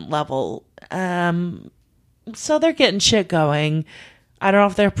ground level. So they're getting shit going. I don't know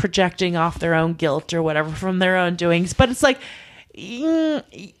if they're projecting off their own guilt or whatever from their own doings, but it's like, yes,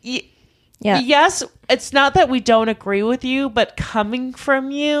 it's not that we don't agree with you, but coming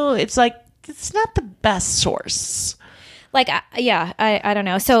from you, it's like, it's not the best source. Like, I don't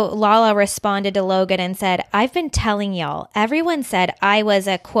know. So Lala responded to Logan and said, I've been telling y'all, everyone said I was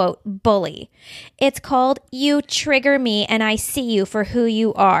a, quote, bully. It's called You Trigger Me and I See You for Who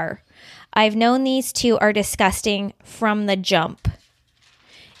You Are. I've known these two are disgusting from the jump.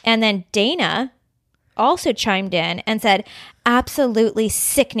 And then Dana also chimed in and said, absolutely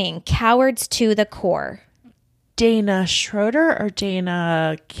sickening, cowards to the core. Dana Schroeder or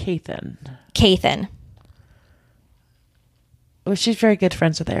Dana Kathan? Kathan. Well, she's very good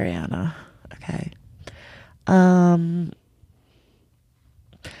friends with Ariana. Okay. I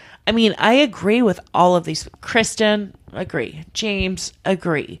mean, I agree with all of these. Kristen, agree. James,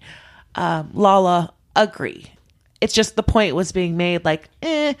 agree. Lala, agree. It's just the point was being made like,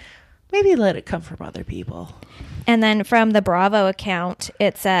 maybe let it come from other people. And then from the Bravo account,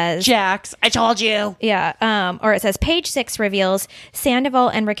 it says... Jax, I told you. Yeah. Or it says, page 6 reveals Sandoval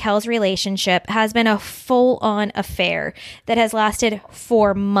and Raquel's relationship has been a full-on affair that has lasted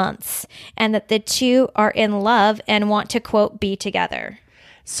 4 months. And that the two are in love and want to, quote, be together.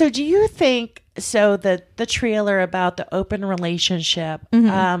 So do you think... So the trailer about the open relationship,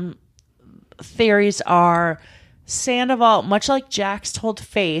 theories are... Sandoval, much like Jax told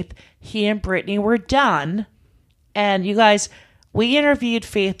Faith, he and Brittany were done. And you guys, we interviewed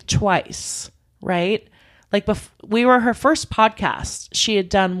Faith twice, right? Like, we were her first podcast. She had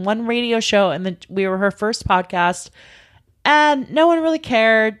done one radio show, and then we were her first podcast. And no one really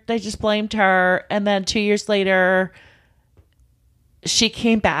cared. They just blamed her. And then 2 years later, she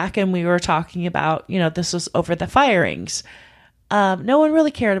came back, and we were talking about, this was over the firings. No one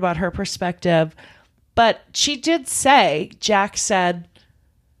really cared about her perspective. But she did say, Jax said,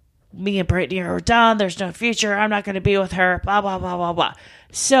 me and Brittany are done. There's no future. I'm not going to be with her. Blah, blah, blah, blah, blah.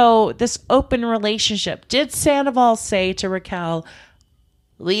 So this open relationship, did Sandoval say to Raquel,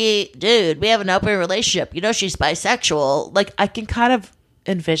 we have an open relationship. She's bisexual. Like, I can kind of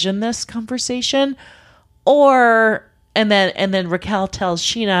envision this conversation. And then Raquel tells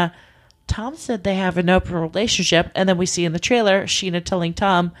Sheena, Tom said they have an open relationship. And then we see in the trailer, Sheena telling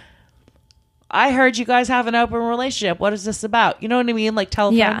Tom, I heard you guys have an open relationship. What is this about? You know what I mean? Like,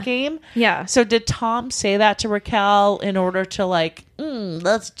 telephone game? Yeah. So did Tom say that to Raquel in order to like,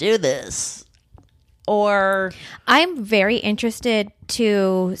 let's do this? Or... I'm very interested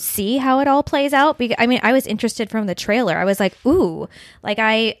to see how it all plays out. Because, I was interested from the trailer. I was like, ooh. Like,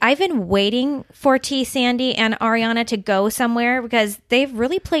 I've been waiting for T. Sandy and Ariana to go somewhere because they've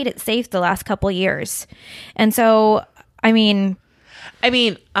really played it safe the last couple years. And so,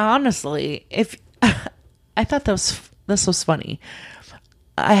 honestly, if I thought this was funny.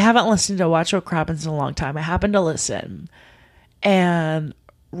 I haven't listened to Watch What Crappens in a long time. I happened to listen, and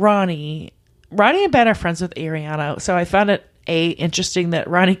Ronnie and Ben are friends with Ariana, so I found it interesting that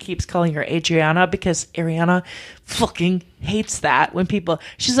Ronnie keeps calling her Adriana because Ariana fucking hates that when people.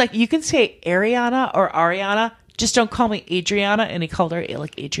 She's like, you can say Ariana or Ariana. Just don't call me Adriana. And he called her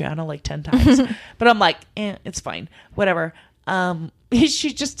like Adriana like 10 times. But I'm like, it's fine. Whatever.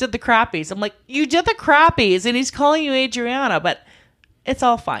 She just did the crappies. I'm like, you did the crappies, and he's calling you Adriana, but it's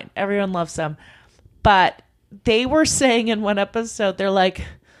all fine. Everyone loves them. But they were saying in one episode, they're like,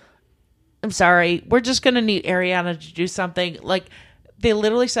 I'm sorry, we're just going to need Ariana to do something. Like, they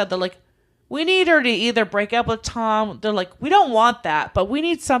literally said, they're like, we need her to either break up with Tom. They're like, we don't want that, but we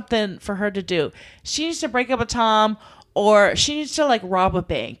need something for her to do. She needs to break up with Tom, or she needs to like rob a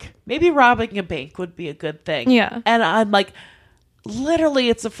bank. Maybe robbing a bank would be a good thing. Yeah. And I'm like, literally,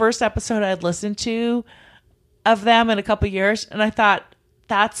 it's the first episode I'd listened to of them in a couple years. And I thought,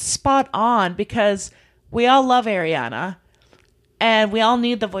 that's spot on, because we all love Ariana. And we all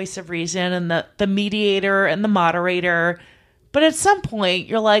need the voice of reason and the mediator and the moderator. But at some point,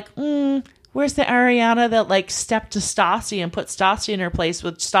 you're like, where's the Ariana that like stepped to Stassi and put Stassi in her place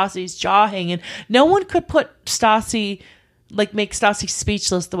with Stassi's jaw hanging? No one could put Stassi, like make Stassi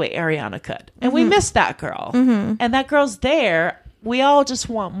speechless the way Ariana could. And we miss that girl. And that girl's there. We all just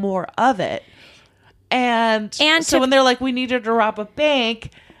want more of it. And so when they're like, we need her to rob a bank,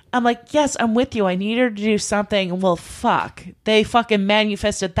 I'm like, yes, I'm with you. I need her to do something. Well, fuck. They fucking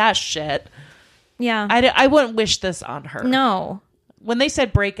manifested that shit. Yeah. I wouldn't wish this on her. No. When they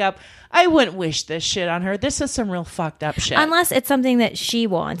said breakup, I wouldn't wish this shit on her. This is some real fucked up shit. Unless it's something that she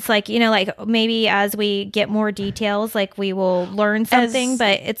wants. Like, you know, like maybe as we get more details, like we will learn something.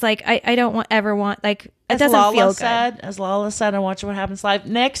 But it's like, I don't ever want, like, it doesn't feel good. As Lala said on Watch What Happens Live,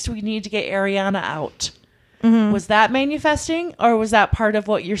 next we need to get Ariana out. Was that manifesting, or was that part of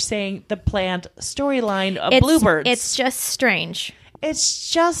what you're saying, the planned storyline of Bluebirds? It's just strange.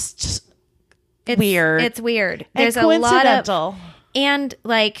 It's just weird. It's weird. And There's a lot of... And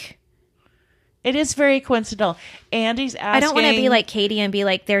like... It is very coincidental. Andy's asking... I don't want to be like Katie and be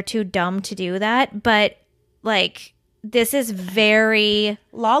like, they're too dumb to do that, but like, this is very...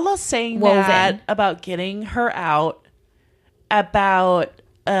 Lala's saying woven. that about getting her out, about...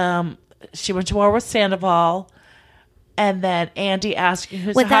 she went to war with Sandoval, and then Andy asking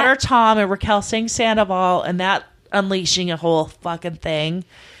who's the hotter, Tom, and Raquel saying Sandoval, and that unleashing a whole fucking thing.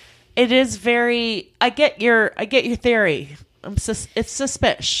 It is very... I get your theory. It's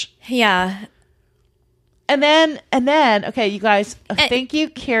suspicious. Yeah. And then, okay, you guys, thank you,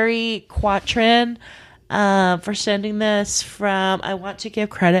 Carrie Quatrin, for sending this from, I want to give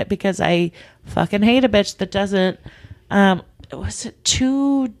credit because I fucking hate a bitch that doesn't, was it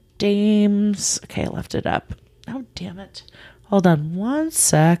 2 Dames? Okay, I left it up. Oh, damn it. Hold on 1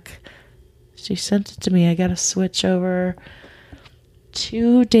 sec. She sent it to me. I got to switch over.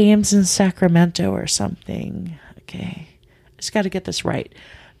 2 Dames in Sacramento or something. Okay. I just got to get this right.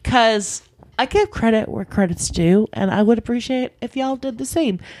 Because I give credit where credit's due, and I would appreciate if y'all did the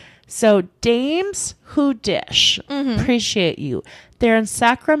same. So, Dames Who Dish. Appreciate you. They're in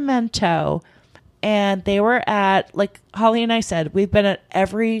Sacramento, and they were at, like Holly and I said, we've been at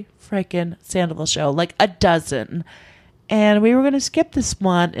every freaking Sandoval show, like a dozen. And we were going to skip this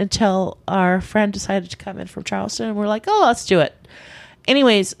one until our friend decided to come in from Charleston, and we're like, oh, let's do it.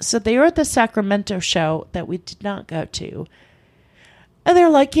 Anyways, so they were at the Sacramento show that we did not go to. And they're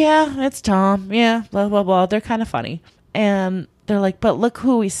like, yeah, it's Tom. Yeah, blah, blah, blah. They're kind of funny. And they're like, but look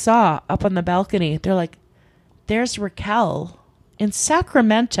who we saw up on the balcony. They're like, there's Raquel in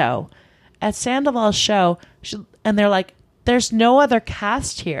Sacramento at Sandoval's show. And they're like, there's no other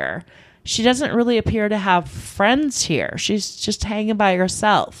cast here. She doesn't really appear to have friends here. She's just hanging by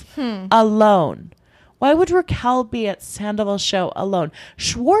herself, alone. Why would Raquel be at Sandoval's show alone?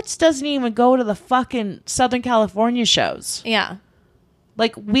 Schwartz doesn't even go to the fucking Southern California shows. Yeah.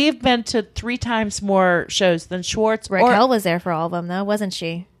 Like, we've been to 3 times more shows than Schwartz. Raquel was there for all of them, though, wasn't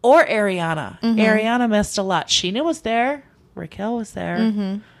she? Or Ariana. Ariana missed a lot. Sheena was there. Raquel was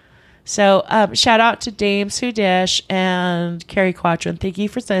there. So, shout out to Dames Who Dish and Carrie Quatrin. Thank you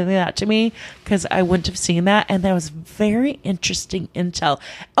for sending that to me, because I wouldn't have seen that. And that was very interesting intel.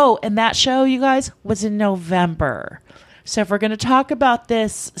 Oh, and that show, you guys, was in November. So if we're going to talk about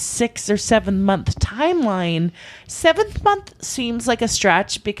this 6 or 7 month timeline, 7th month seems like a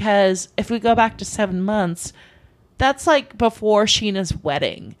stretch, because if we go back to 7 months, that's like before Sheena's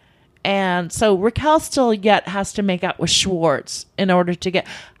wedding. And so Raquel still yet has to make out with Schwartz in order to get...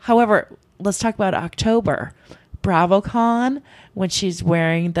 However, let's talk about October. BravoCon, when she's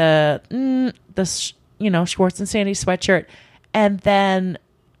wearing the Schwartz and Sandy sweatshirt. And then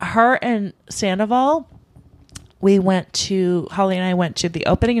her and Sandoval, Holly and I went to the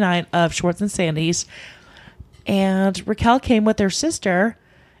opening night of Schwartz and Sandy's. And Raquel came with her sister.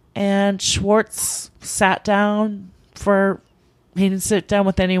 And Schwartz sat down he didn't sit down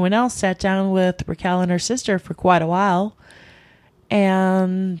with anyone else, sat down with Raquel and her sister for quite a while.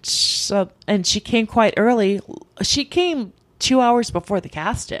 And she came quite early. She came 2 hours before the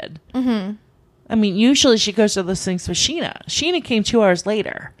cast did. I mean, usually she goes to those things with Sheena. Sheena came 2 hours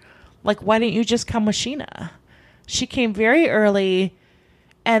later. Like, why didn't you just come with Sheena? She came very early.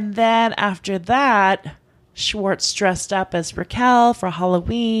 And then after that, Schwartz dressed up as Raquel for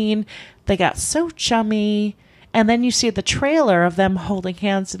Halloween. They got so chummy. And then you see the trailer of them holding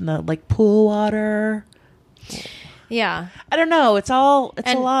hands in the pool water. Yeah. I don't know. It's a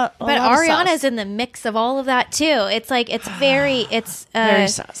lot. But Ariana's in the mix of all of that too. It's like, it's very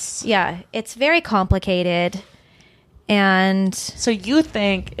sus. Yeah. It's very complicated. And so you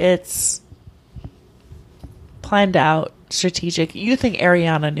think it's planned out, strategic. You think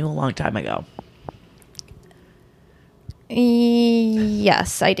Ariana knew a long time ago.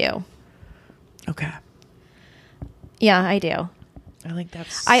 Yes, I do. Okay. Yeah, I do. I think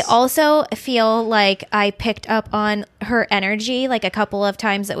that's... I also feel like I picked up on her energy, like a couple of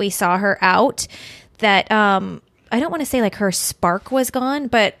times that we saw her out, that I don't want to say like her spark was gone,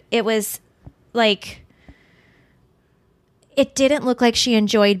 but it was like... it didn't look like she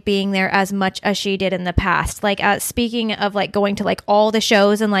enjoyed being there as much as she did in the past. Like, speaking of like going to like all the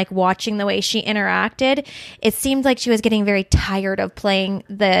shows and like watching the way she interacted, it seemed like she was getting very tired of playing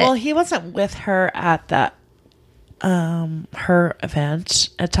the. Well, he wasn't with her at that her event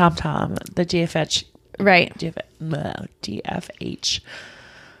at Tom Tom, the DFH. Right. DFH.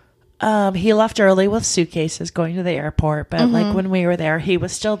 He left early with suitcases going to the airport, but like when we were there, he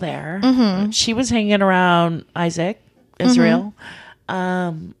was still there. She was hanging around Isaac, Israel,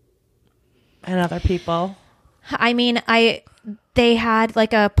 and other people. I mean, they had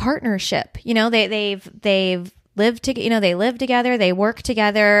like a partnership, you know, they've lived together, you know, they live together, they work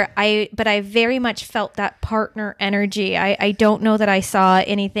together. But I very much felt that partner energy. I don't know that I saw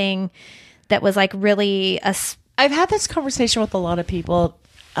anything that was like really I've had this conversation with a lot of people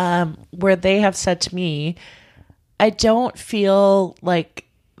where they have said to me, I don't feel like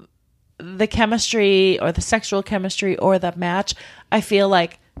the chemistry or the sexual chemistry or the match. I feel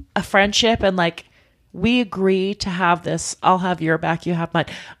like a friendship and like we agree to have this. I'll have your back, you have mine.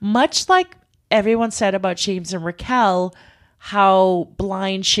 Much like everyone said about James and Raquel, how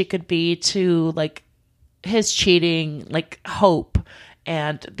blind she could be to like his cheating, like Hope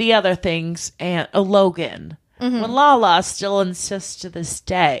and the other things, and Logan. When Lala still insists to this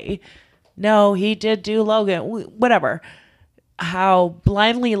day, no, he did do Logan, whatever. How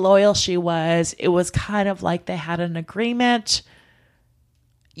blindly loyal she was. It was kind of like they had an agreement.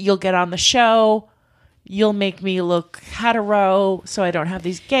 You'll get on the show. You'll make me look hetero so I don't have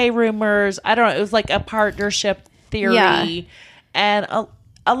these gay rumors. I don't know. It was like a partnership theory. Yeah. And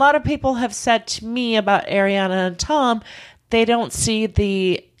a lot of people have said to me about Ariana and Tom, they don't see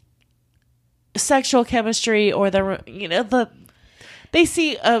the sexual chemistry or they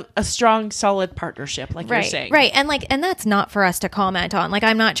see a strong, solid partnership, like you're saying. Right. And that's not for us to comment on. Like,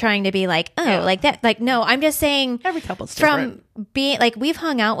 I'm not trying to be like, like that. Like, no, I'm just saying every couple's different. From being like, we've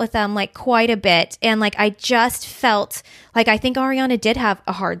hung out with them like quite a bit. And like, I just felt like, I think Ariana did have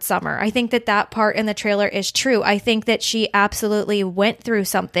a hard summer. I think that part in the trailer is true. I think that she absolutely went through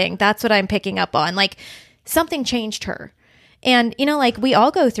something. That's what I'm picking up on. Like, something changed her. And, you know, like we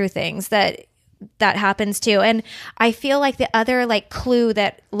all go through things that happens too. And I feel like the other like clue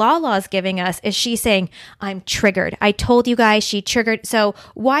that Lala's giving us is she's saying, I'm triggered. I told you guys she triggered. So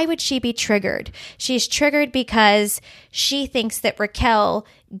why would she be triggered? She's triggered because she thinks that Raquel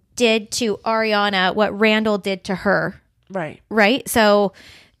did to Ariana what Randall did to her. Right. Right. So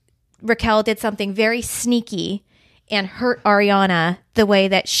Raquel did something very sneaky and hurt Ariana the way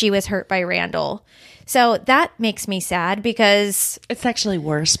that she was hurt by Randall. So that makes me sad because it's actually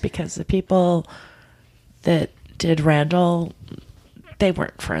worse because the people that did Randall, they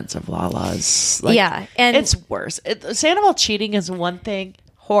weren't friends of Lala's. Like, yeah. And it's worse. Sandoval cheating is one thing.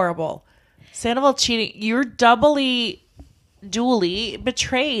 Horrible. Sandoval cheating. You're duly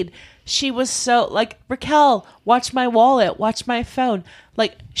betrayed. She was so like, Raquel, watch my wallet, watch my phone.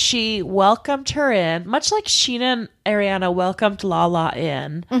 Like, she welcomed her in, much like Sheena and Ariana welcomed Lala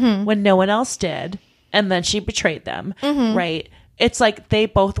in when no one else did. And then she betrayed them, right? It's like they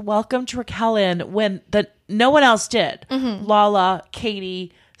both welcomed Raquel in when no one else did. Lala,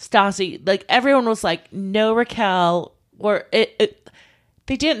 Katie, Stassi, like everyone was like, no Raquel. Or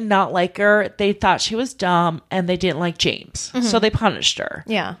they did not like her. They thought she was dumb, and they didn't like James, so they punished her.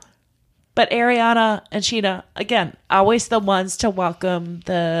 Yeah. But Ariana and Sheena, again, always the ones to welcome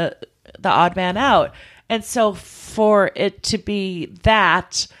the odd man out, and so for it to be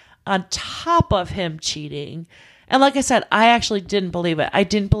that on top of him cheating. And like I said, I actually didn't believe it. I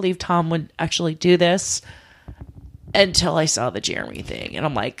didn't believe Tom would actually do this until I saw the Jeremy thing. And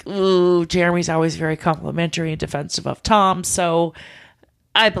I'm like, ooh, Jeremy's always very complimentary and defensive of Tom. So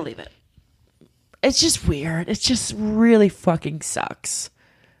I believe it. It's just weird. It just really fucking sucks.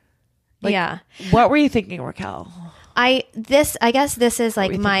 Like, yeah. What were you thinking, Raquel? I guess this is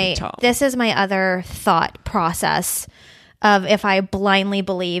like this is my other thought process of if I blindly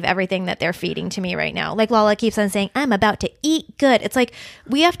believe everything that they're feeding to me right now. Like Lala keeps on saying, I'm about to eat good. It's like,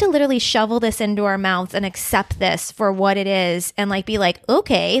 we have to literally shovel this into our mouths and accept this for what it is and like be like,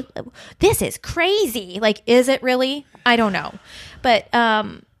 okay, this is crazy. Like, is it really? I don't know. But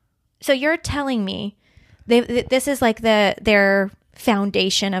so you're telling me this is like their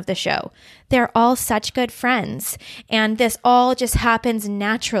foundation of the show. They're all such good friends. And this all just happens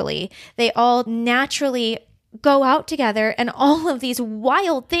naturally. They all naturally go out together and all of these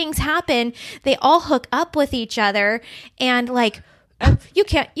wild things happen. They all hook up with each other and like, you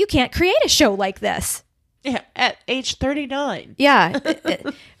can't create a show like this. Yeah. At age 39. Yeah.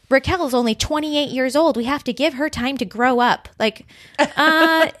 Raquel is only 28 years old. We have to give her time to grow up. Like,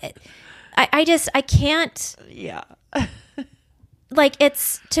 I can't. Yeah. like,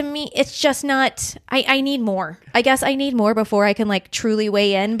 it's, to me, it's just not, I need more. I guess I need more before I can like truly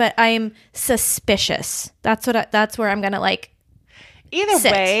weigh in, but I'm suspicious. That's where I'm going to like either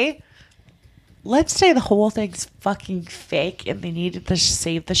sit. way. Let's say the whole thing's fucking fake and they needed to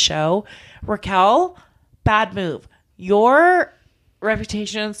save the show. Raquel, bad move. Your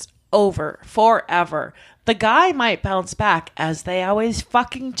reputation's over forever. The guy might bounce back, as they always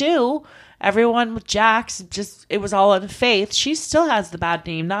fucking do. Everyone with Jax, it was all in faith. She still has the bad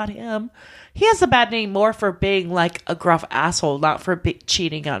name, not him. He has the bad name more for being like a gruff asshole, not for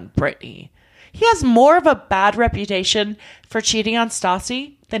cheating on Brittany. He has more of a bad reputation for cheating on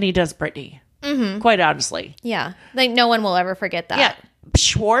Stassi than he does Brittany. Mm-hmm. Quite honestly. Yeah. Like, no one will ever forget that. Yeah.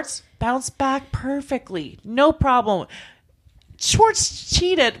 Schwartz bounced back perfectly. No problem. Schwartz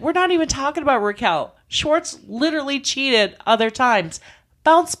cheated. We're not even talking about Raquel. Schwartz literally cheated other times.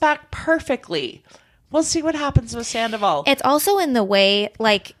 Bounced back perfectly. We'll see what happens with Sandoval. It's also in the way,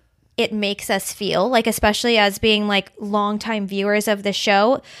 like, it makes us feel, like, especially as being, like, longtime viewers of the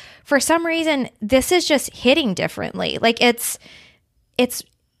show. For some reason, this is just hitting differently. Like, it's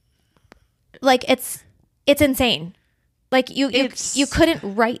insane. Like, you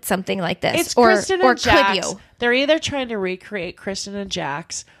couldn't write something like this. It's Kristen and Jax. Could you? They're either trying to recreate Kristen and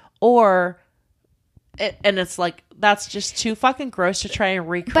Jax, or, and it's like, that's just too fucking gross to try and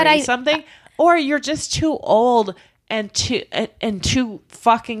recreate something, or you're just too old and too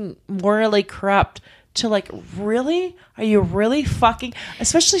fucking morally corrupt to, like, really? Are you really fucking,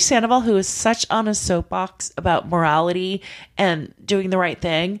 especially Sandoval, who is such on a soapbox about morality and doing the right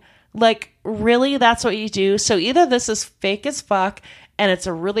thing. Like, really? That's what you do? So either this is fake as fuck and it's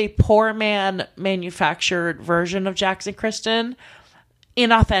a really poor man manufactured version of Jax and Kristen,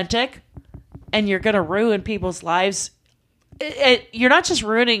 inauthentic, and you're going to ruin people's lives. You're not just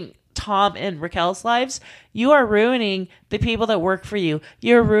ruining Tom and Raquel's lives. You are ruining the people that work for you.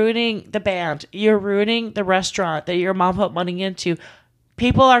 You're ruining the band. You're ruining the restaurant that your mom put money into.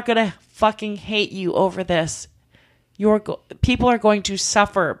 People are going to fucking hate you over this. People are going to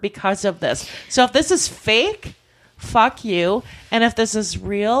suffer because of this. So if this is fake, fuck you. And if this is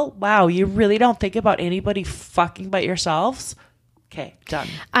real, wow, you really don't think about anybody fucking but yourselves? Okay, done.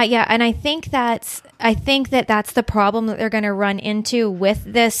 Yeah, and I think that's the problem that they're going to run into with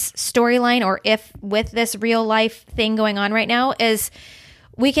this storyline, or if with this real life thing going on right now, is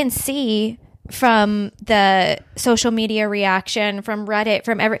we can see from the social media reaction, from Reddit,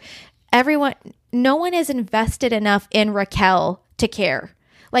 from everyone, no one is invested enough in Raquel to care.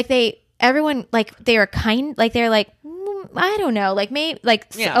 Like, everyone, like, they are kind, like, they're like, I don't know, like, maybe,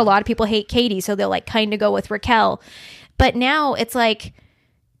 like, a lot of people hate Katie, so they'll, like, kind of go with Raquel. But now it's like,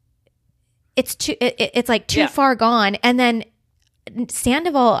 it's too far gone. And then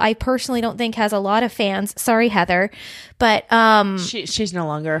Sandoval, I personally don't think has a lot of fans. Sorry, Heather, but she's no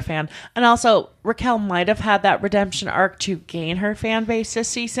longer a fan. And also, Raquel might have had that redemption arc to gain her fan base this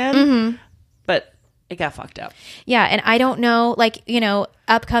season, but it got fucked up. Yeah, and I don't know, like, you know,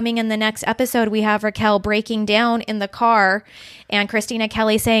 upcoming in the next episode, we have Raquel breaking down in the car, and Christina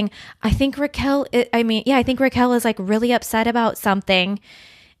Kelly saying, I think Raquel is, like, really upset about something.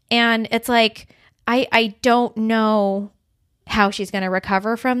 And it's like, I don't know how she's going to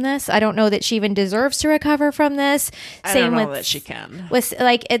recover from this. I don't know that she even deserves to recover from this. I don't know that she can.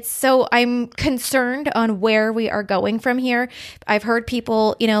 I'm concerned on where we are going from here. I've heard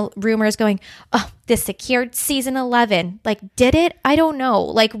people, you know, rumors going, oh, this secured season 11. Like, did it? I don't know.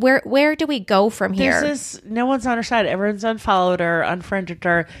 Like, where do we go from here? No one's on her side. Everyone's unfollowed her, unfriended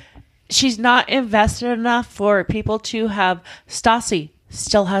her. She's not invested enough for people to have. Stassi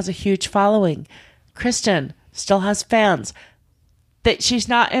still has a huge following. Kristen still has fans. That she's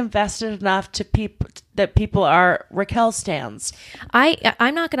not invested enough to people are Raquel stans.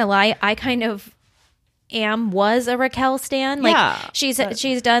 I'm not gonna lie, I kind of was a Raquel stan. Like, she's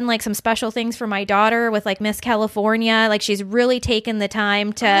done, like, some special things for my daughter with, like, Miss California. Like, she's really taken the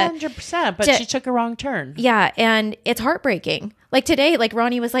time to 100%, but she took a wrong turn. Yeah, and it's heartbreaking. Like, today, like,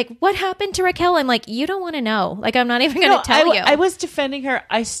 Ronnie was like, what happened to Raquel? I'm like, you don't want to know. Like, I'm not even gonna tell you. I was defending her.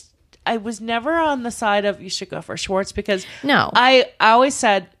 I was never on the side of you should go for Schwartz, because I always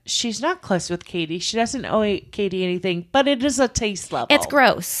said she's not close with Katie. She doesn't owe Katie anything, but it is a taste level. It's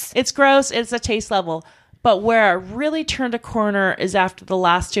gross. It's gross. It's a taste level. But where it really turned a corner is after the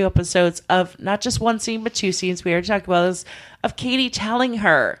last 2 episodes of not just one scene, but 2 scenes. We already talked about this, of Katie telling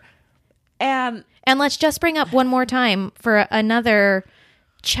her. And let's just bring up one more time for another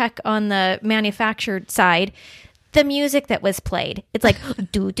check on the manufactured side. The music that was played, it's like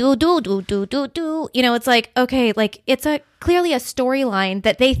do do do do do do do. You know, it's like, okay, like, it's clearly a storyline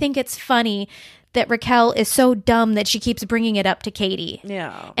that they think it's funny that Raquel is so dumb that she keeps bringing it up to Katie.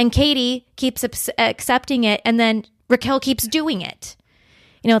 Yeah. And Katie keeps accepting it, and then Raquel keeps doing it.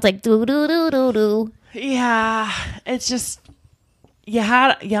 You know, it's like do do do do do. Yeah, it's just you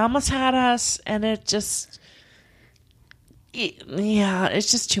almost had us, and it just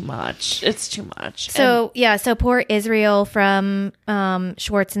it's just too much. It's too much. So so poor Israel from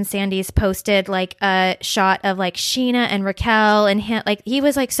Schwartz and Sandy's posted like a shot of like Sheena and Raquel, and he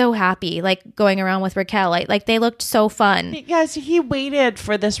was like so happy, like going around with Raquel, like they looked so fun. Guys, he waited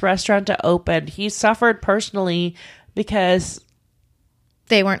for this restaurant to open. He suffered personally because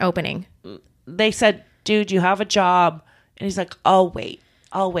they weren't opening. They said, dude, you have a job. And he's like, I'll wait.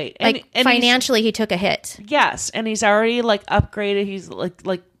 And financially, he took a hit. Yes. And he's already like upgraded. He's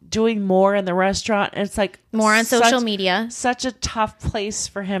like doing more in the restaurant. And it's like more on social media. Such a tough place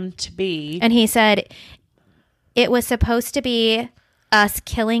for him to be. And he said it was supposed to be us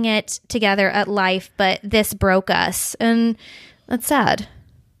killing it together at Life, but this broke us. And that's sad.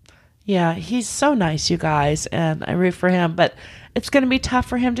 Yeah, he's so nice, you guys. And I root for him. But it's going to be tough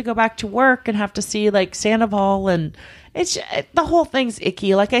for him to go back to work and have to see like Sandoval, and the whole thing's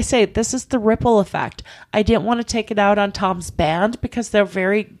icky. Like I say, this is the ripple effect. I didn't want to take it out on Tom's band because they're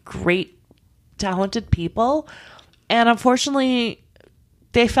very great, talented people. And unfortunately,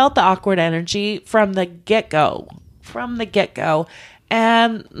 they felt the awkward energy from the get-go.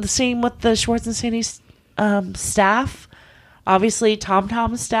 And the same with the Schwartz and Sandy staff. Obviously,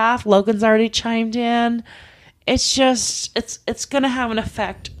 Tom's staff. Logan's already chimed in. It's just, it's going to have an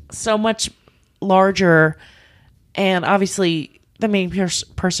effect so much larger. And obviously, the main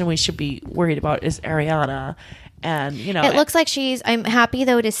person we should be worried about is Ariana. And, you know, it looks like I'm happy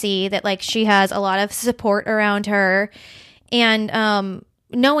though to see that like she has a lot of support around her. And,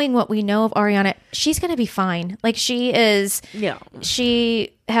 knowing what we know of Ariana, she's going to be fine. Like she is,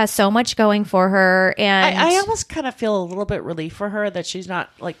 she has so much going for her. And I almost kind of feel a little bit relief for her that she's not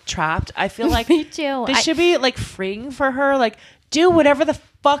like trapped. I feel like me too. They should be like freeing for her. Like, do whatever the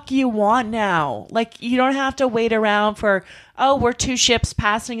fuck you want now. Like, you don't have to wait around for, oh, we're two ships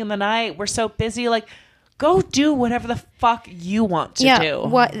passing in the night. We're so busy. Like, go do whatever the fuck you want to do.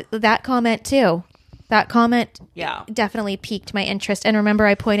 What that comment too. That comment definitely piqued my interest. And remember,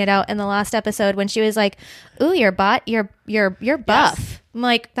 I pointed out in the last episode when she was like, "Ooh, your butt, you're buff." Yes. I'm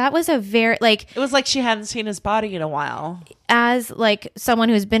like, that was a very like. It was like she hadn't seen his body in a while. As like someone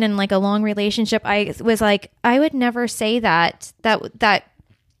who's been in like a long relationship, I was like, I would never say that. That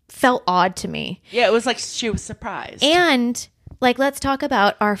felt odd to me. Yeah, it was like she was surprised. And like, let's talk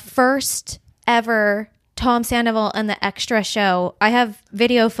about our first ever Tom Sandoval and the Extra show. I have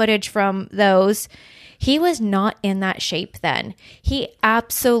video footage from those. He was not in that shape then. He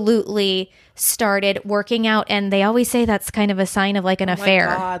absolutely started working out, and they always say that's kind of a sign of like an affair.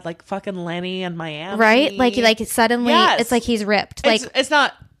 My God, like fucking Lenny and Miami, right? Like suddenly, it's like he's ripped. Like it's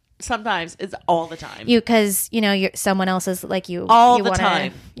not sometimes; it's all the time. Because you're someone else is like you all you the wanna,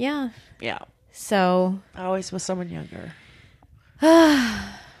 time. Yeah. So always with someone younger.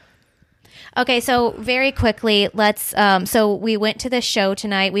 Okay, so very quickly, let's, so we went to the show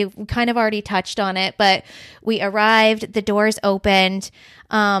tonight. We've kind of already touched on it, but we arrived, the doors opened.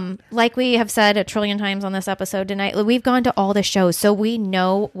 Like we have said a trillion times on this episode tonight, we've gone to all the shows, so we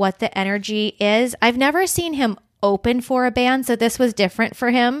know what the energy is. I've never seen him open for a band, so this was different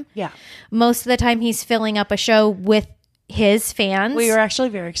for him. Yeah. Most of the time he's filling up a show with his fans. We were actually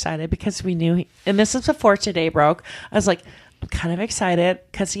very excited because we knew, and this is before Today broke, I was like, I'm kind of excited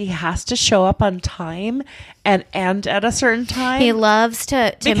because he has to show up on time and end at a certain time. He loves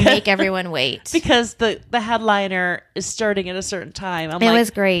to make everyone wait. Because the headliner is starting at a certain time. It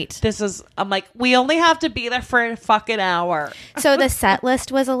was great. I'm like, we only have to be there for a fucking hour. So the set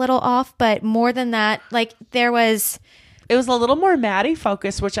list was a little off, but more than that, like it was a little more Maddie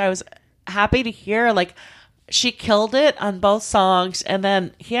focused, which I was happy to hear. Like, she killed it on both songs, and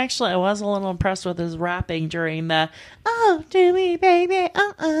then I was a little impressed with his rapping during the "Oh, do me, baby,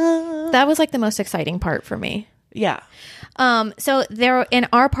 That was like the most exciting part for me. Yeah. So there in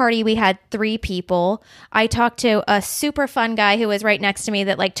our party we had 3 people. I talked to a super fun guy who was right next to me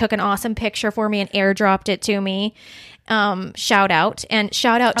that like took an awesome picture for me and airdropped it to me. Shout out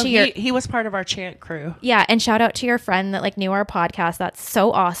to he was part of our chant crew. Yeah, and shout out to your friend that like knew our podcast. That's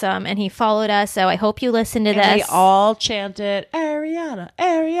so awesome, and he followed us. So I hope you listen to this. We all chanted Ariana,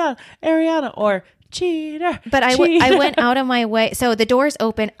 Ariana, Ariana, or cheater. But I went out of my way. So the doors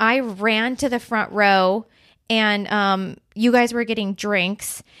open. I ran to the front row, and you guys were getting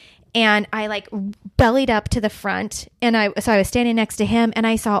drinks. And I like bellied up to the front, and I was standing next to him, and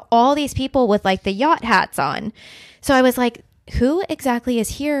I saw all these people with like the yacht hats on. So I was like, who exactly is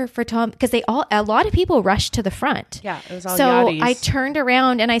here for Tom? Because a lot of people rushed to the front. Yeah, it was all so yachties. I turned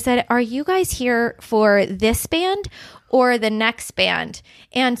around and I said, are you guys here for this band or the next band?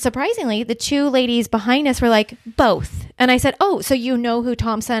 And surprisingly, the two ladies behind us were like, both. And I said, oh, so you know who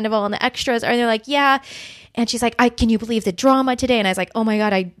Tom Sandoval and the extras are? And they're like, yeah. And she's like, can you believe the drama today? And I was like, oh my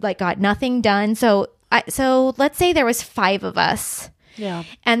God, I got nothing done. So let's say there was 5 of us. Yeah.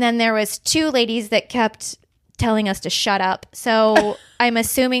 And then there was 2 ladies that kept telling us to shut up. So I'm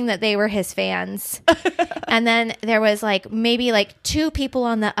assuming that they were his fans. And then there was like maybe like 2 people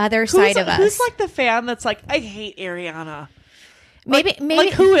on the other side of us. Who's like the fan that's like, I hate Ariana? Maybe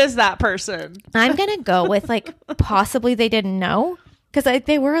Like who is that person? I'm going to go with like possibly they didn't know because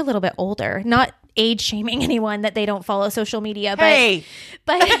they were a little bit older. Not age shaming anyone that they don't follow social media. But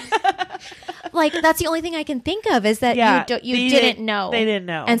like that's the only thing I can think of is that you didn't know. They didn't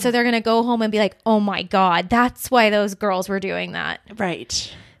know. And so they're going to go home and be like, oh my God, that's why those girls were doing that.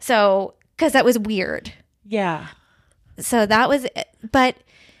 Right. So, because that was weird. Yeah. So that was, but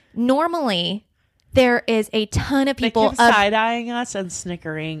normally there is a ton of people they keep side-eyeing us and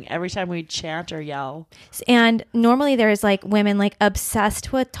snickering every time we chant or yell. And normally there's like women like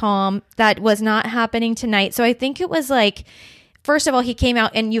obsessed with Tom. That was not happening tonight. So I think it was like, first of all, he came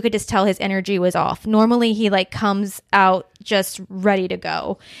out and you could just tell his energy was off. Normally he like comes out just ready to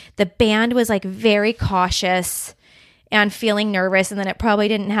go. The band was like very cautious and feeling nervous. And then it probably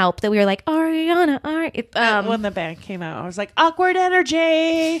didn't help that we were like, Ariana, when the band came out, I was like, awkward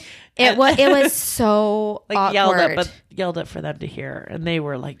energy. It was so like awkward. yelled it for them to hear. And they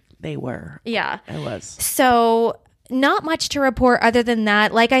were like, Yeah. It was. So not much to report other than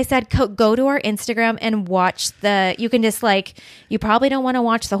that. Like I said, go to our Instagram and watch you can just like, you probably don't want to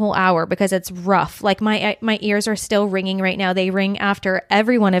watch the whole hour because it's rough. Like my ears are still ringing right now. They ring after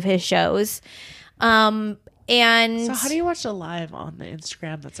every one of his shows. And so how do you watch the live on the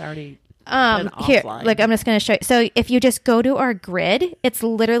Instagram that's already been here, offline? like I'm just going to show you. So if you just go to our grid, it's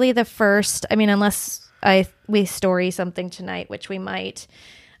literally the first, I mean, unless we story something tonight, which we might,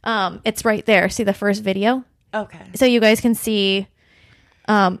 it's right there. See the first video? Okay. So you guys can see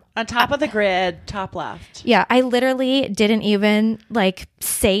on top of the grid, top left. Yeah, I literally didn't even like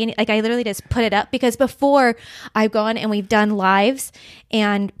say any, like I literally just put it up because before I've gone and we've done lives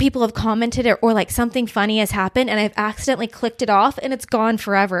and people have commented or like something funny has happened and I've accidentally clicked it off and it's gone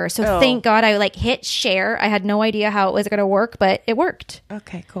forever. So thank God I like hit share. I had no idea how it was going to work, but it worked.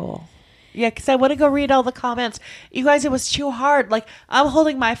 Okay, cool. Yeah, because I want to go read all the comments. You guys, it was too hard. Like, I'm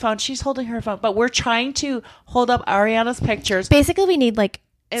holding my phone. She's holding her phone. But we're trying to hold up Ariana's pictures. Basically, we need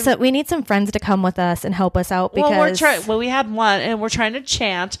we need some friends to come with us and help us out because... Well, we had one, and we're trying to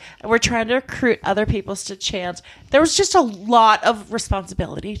chant, and we're trying to recruit other people to chant. There was just a lot of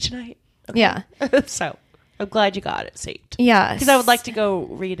responsibility tonight. Okay? Yeah. So, I'm glad you got it saved. Yeah. Because I would like to go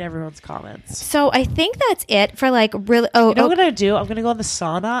read everyone's comments. So I think that's it for like really. You know what I'm going to do? I'm going to go in the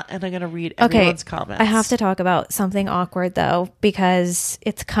sauna and I'm going to read everyone's comments. I have to talk about something awkward though, because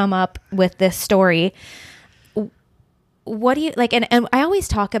it's come up with this story. What do you like? And I always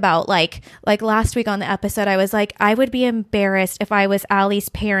talk about like last week on the episode, I was like, I would be embarrassed if I was Allie's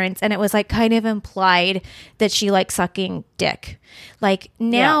parents. And it was like kind of implied that she likes sucking dick. Like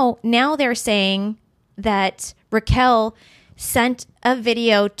now they're saying that Raquel sent a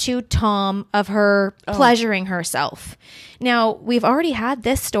video to Tom of her pleasuring herself. Now, we've already had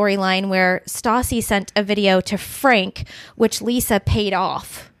this storyline where Stassi sent a video to Frank, which Lisa paid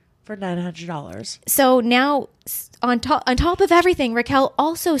off. For $900. So now, on top of everything, Raquel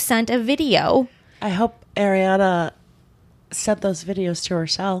also sent a video. I hope Ariana sent those videos to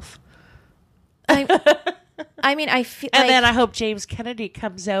herself. I mean, I feel and then I hope James Kennedy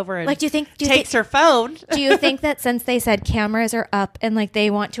comes over and like, takes her phone. Do you think that since they said cameras are up and like they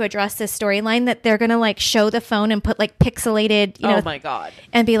want to address this storyline that they're going to like show the phone and put like pixelated, oh my God,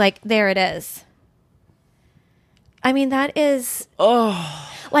 and be like, there it is. I mean, that is,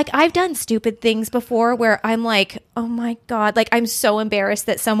 like I've done stupid things before where I'm like, oh my God, like I'm so embarrassed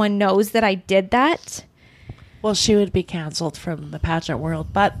that someone knows that I did that. Well, she would be canceled from the pageant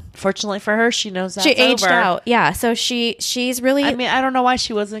world, but fortunately for her, she knows that's she aged over. out. Yeah, so she's really. I mean, I don't know why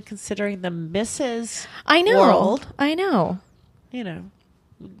she wasn't considering the Mrs. I know. World. I know. You know,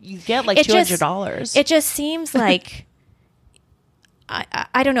 you get like $200. It just seems like.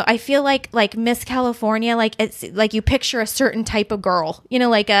 I don't know. I feel like Miss California, like it's like you picture a certain type of girl, you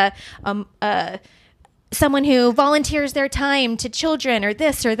know, like a someone who volunteers their time to children or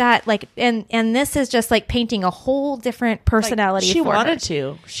this or that, like, and this is just like painting a whole different personality. Like, she for wanted her.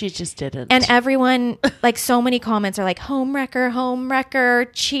 to, she just didn't. And everyone, like, so many comments are like homewrecker,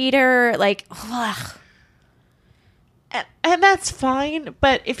 cheater, like, ugh. And that's fine.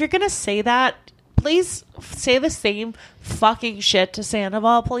 But if you're going to say that, please say the same fucking shit to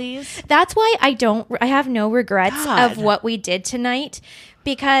Sandoval, please. That's why I have no regrets God. of what we did tonight,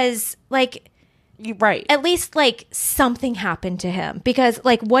 because like, You're right. at least like something happened to him, because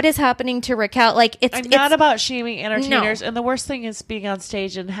like what is happening to Raquel, like I'm not about shaming entertainers. No. And the worst thing is being on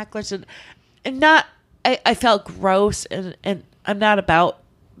stage and hecklers and not, I felt gross and I'm not about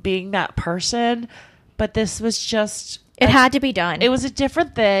being that person, but this was just, it had to be done. it was a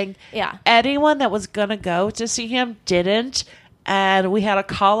different thing. Yeah. Anyone that was going to go to see him didn't. And we had a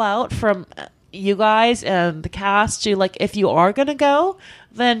call out from you guys and the cast to like, if you are going to go,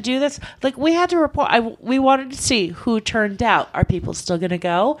 then do this. Like we had to report. We wanted to see who turned out. Are people still going to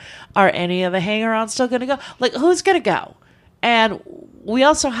go? Are any of the hanger-ons still going to go? Like who's going to go? And we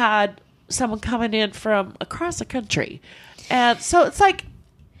also had someone coming in from across the country. And so it's like,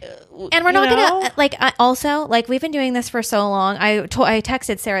 and we're not gonna like. I also, like, we've been doing this for so long. I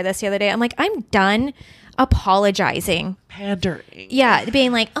texted Sarah this the other day. I'm like, I'm done apologizing, pandering. Yeah,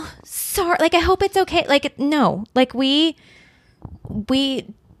 being like, oh, sorry. Like, I hope it's okay. Like, no. Like we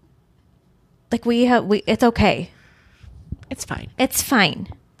it's okay. It's fine. It's fine.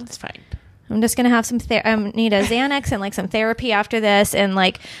 It's fine. I'm just gonna have some. Need a Xanax and like some therapy after this. And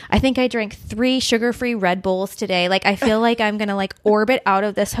like, I think I drank 3 sugar-free Red Bulls today. Like, I feel like I'm gonna like orbit out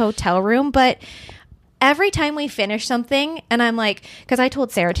of this hotel room. But every time we finish something, and I'm like, because I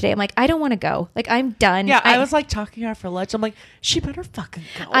told Sarah today, I'm like, I don't want to go. Like, I'm done. Yeah, I was like talking to her for lunch. I'm like, she better fucking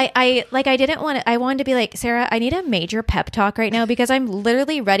go. I didn't want to. I wanted to be like, Sarah, I need a major pep talk right now, because I'm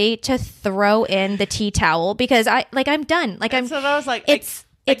literally ready to throw in the tea towel, because I'm done. Like, and so I was like,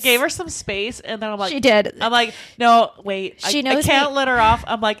 I gave her some space, and then I'm like, she did. I'm like, no, wait, she I knows can't let her off.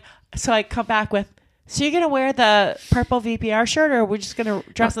 I'm like, so I come back with, so you're gonna wear the purple VPR shirt, or are we just gonna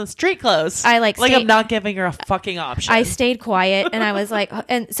dress in street clothes? I'm not giving her a fucking option. I stayed quiet, and I was like,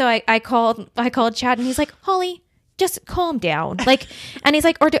 and so I called Chad, and he's like, Holly, just calm down. Like, and he's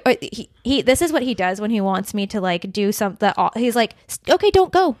like, or he this is what he does when he wants me to like do something. He's like, okay,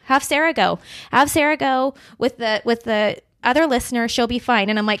 don't go. Have Sarah go. Have Sarah go with the other listener. She'll be fine.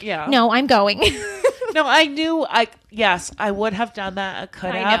 And I'm like, yeah. No, I'm going. No, I knew. Yes, I would have done that. I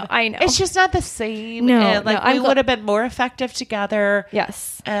could have. I know. It's just not the same. No, and like no, we would have been more effective together.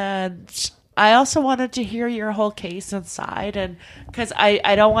 Yes. And I also wanted to hear your whole case inside, and because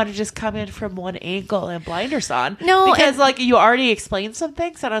I don't want to just come in from one angle and blinders on. No, because like you already explained some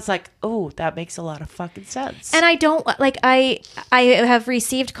things, and I was like, oh, that makes a lot of fucking sense. And I don't like. I have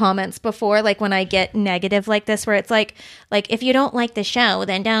received comments before, like when I get negative like this, where it's like if you don't like the show,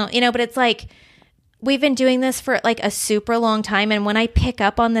 then don't. But it's like, we've been doing this for like a super long time, and when I pick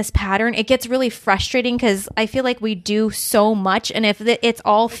up on this pattern, it gets really frustrating, because I feel like we do so much, and if it's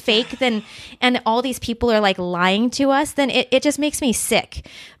all fake, then and all these people are like lying to us, then it just makes me sick.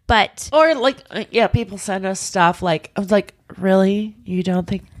 But or like people send us stuff like, I was like, really? You don't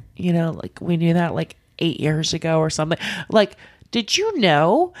think like we knew that like 8 years ago or something? Like, did you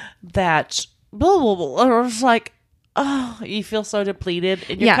know that blah blah blah? Or I was like, oh, you feel so depleted,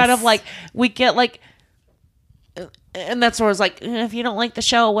 and you're kind of like, we get like. And that's where it's like, if you don't like the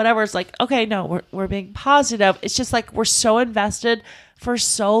show, whatever, it's like, okay, no, we're being positive. It's just like we're so invested for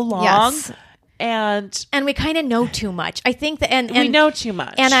so long, yes. and we kind of know too much. I think that, and we know too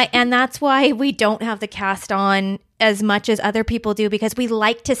much, and that's why we don't have the cast on as much as other people do, because we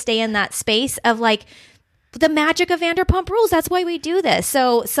like to stay in that space of like the magic of Vanderpump Rules. That's why we do this.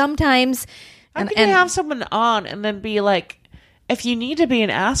 So sometimes, how can you have someone on and then be like, if you need to be an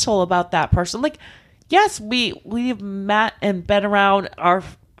asshole about that person, like. Yes, we've met and been around, are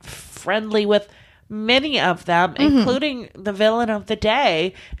friendly with many of them, including the villain of the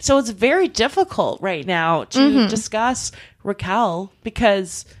day. So it's very difficult right now to discuss Raquel,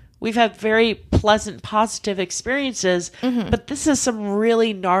 because we've had very pleasant, positive experiences, but this is some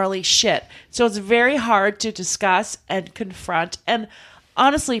really gnarly shit. So it's very hard to discuss and confront and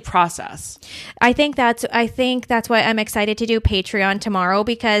honestly process. I think that's why I'm excited to do Patreon tomorrow,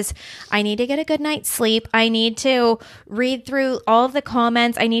 because I need to get a good night's sleep. I need to read through all of the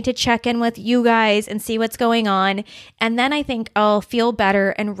comments. I need to check in with you guys and see what's going on. And then I think I'll feel better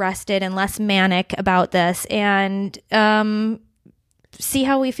and rested and less manic about this, and see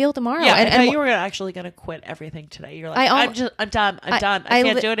how we feel tomorrow. Yeah, and I thought you were actually going to quit everything today. You're like, I'm done. I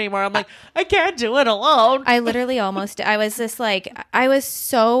can't do it anymore. I'm like, I can't do it alone. I literally I was just like, I was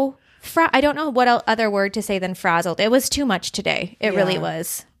so, I don't know what other word to say than frazzled. It was too much today. It really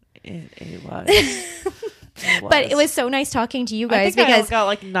was. It was. But it was so nice talking to you guys, because I got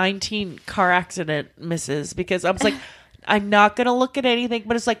like 19 car accident misses, because I was like, I'm not going to look at anything,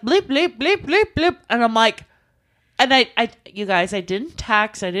 but it's like bleep, bleep, bleep, bleep, bleep. And I'm like, And you guys, I didn't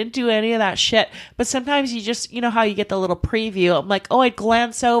text. I didn't do any of that shit. But sometimes you just, you know how you get the little preview. I'm like, oh, I'd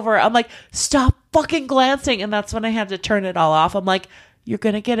glance over. I'm like, stop fucking glancing. And that's when I had to turn it all off. I'm like, you're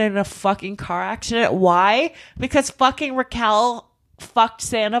going to get in a fucking car accident. Why? Because fucking Raquel fucked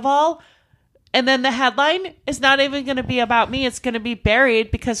Sandoval. And then the headline is not even going to be about me. It's going to be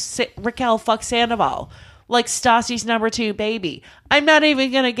buried because Raquel fucked Sandoval. Like Stassi's number 2 baby. I'm not even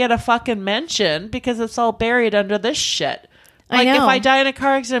going to get a fucking mention because it's all buried under this shit. Like, if I die in a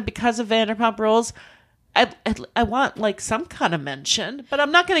car accident because of Vanderpump Rules, I want, like, some kind of mention. But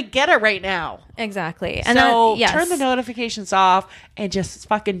I'm not going to get it right now. Exactly. And so turn the notifications off and just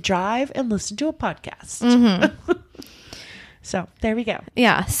fucking drive and listen to a podcast. Mm-hmm. So there we go.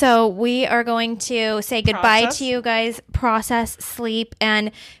 Yeah. So we are going to say goodbye to you guys. Process, sleep, and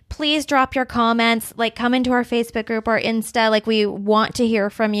please drop your comments. Like, come into our Facebook group or Insta. Like, we want to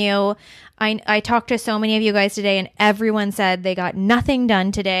hear from you. I talked to so many of you guys today, and everyone said they got nothing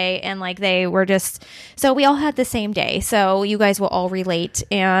done today, and like they were just. So we all had the same day. So you guys will all relate,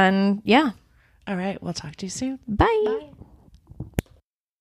 and yeah. All right. We'll talk to you soon. Bye.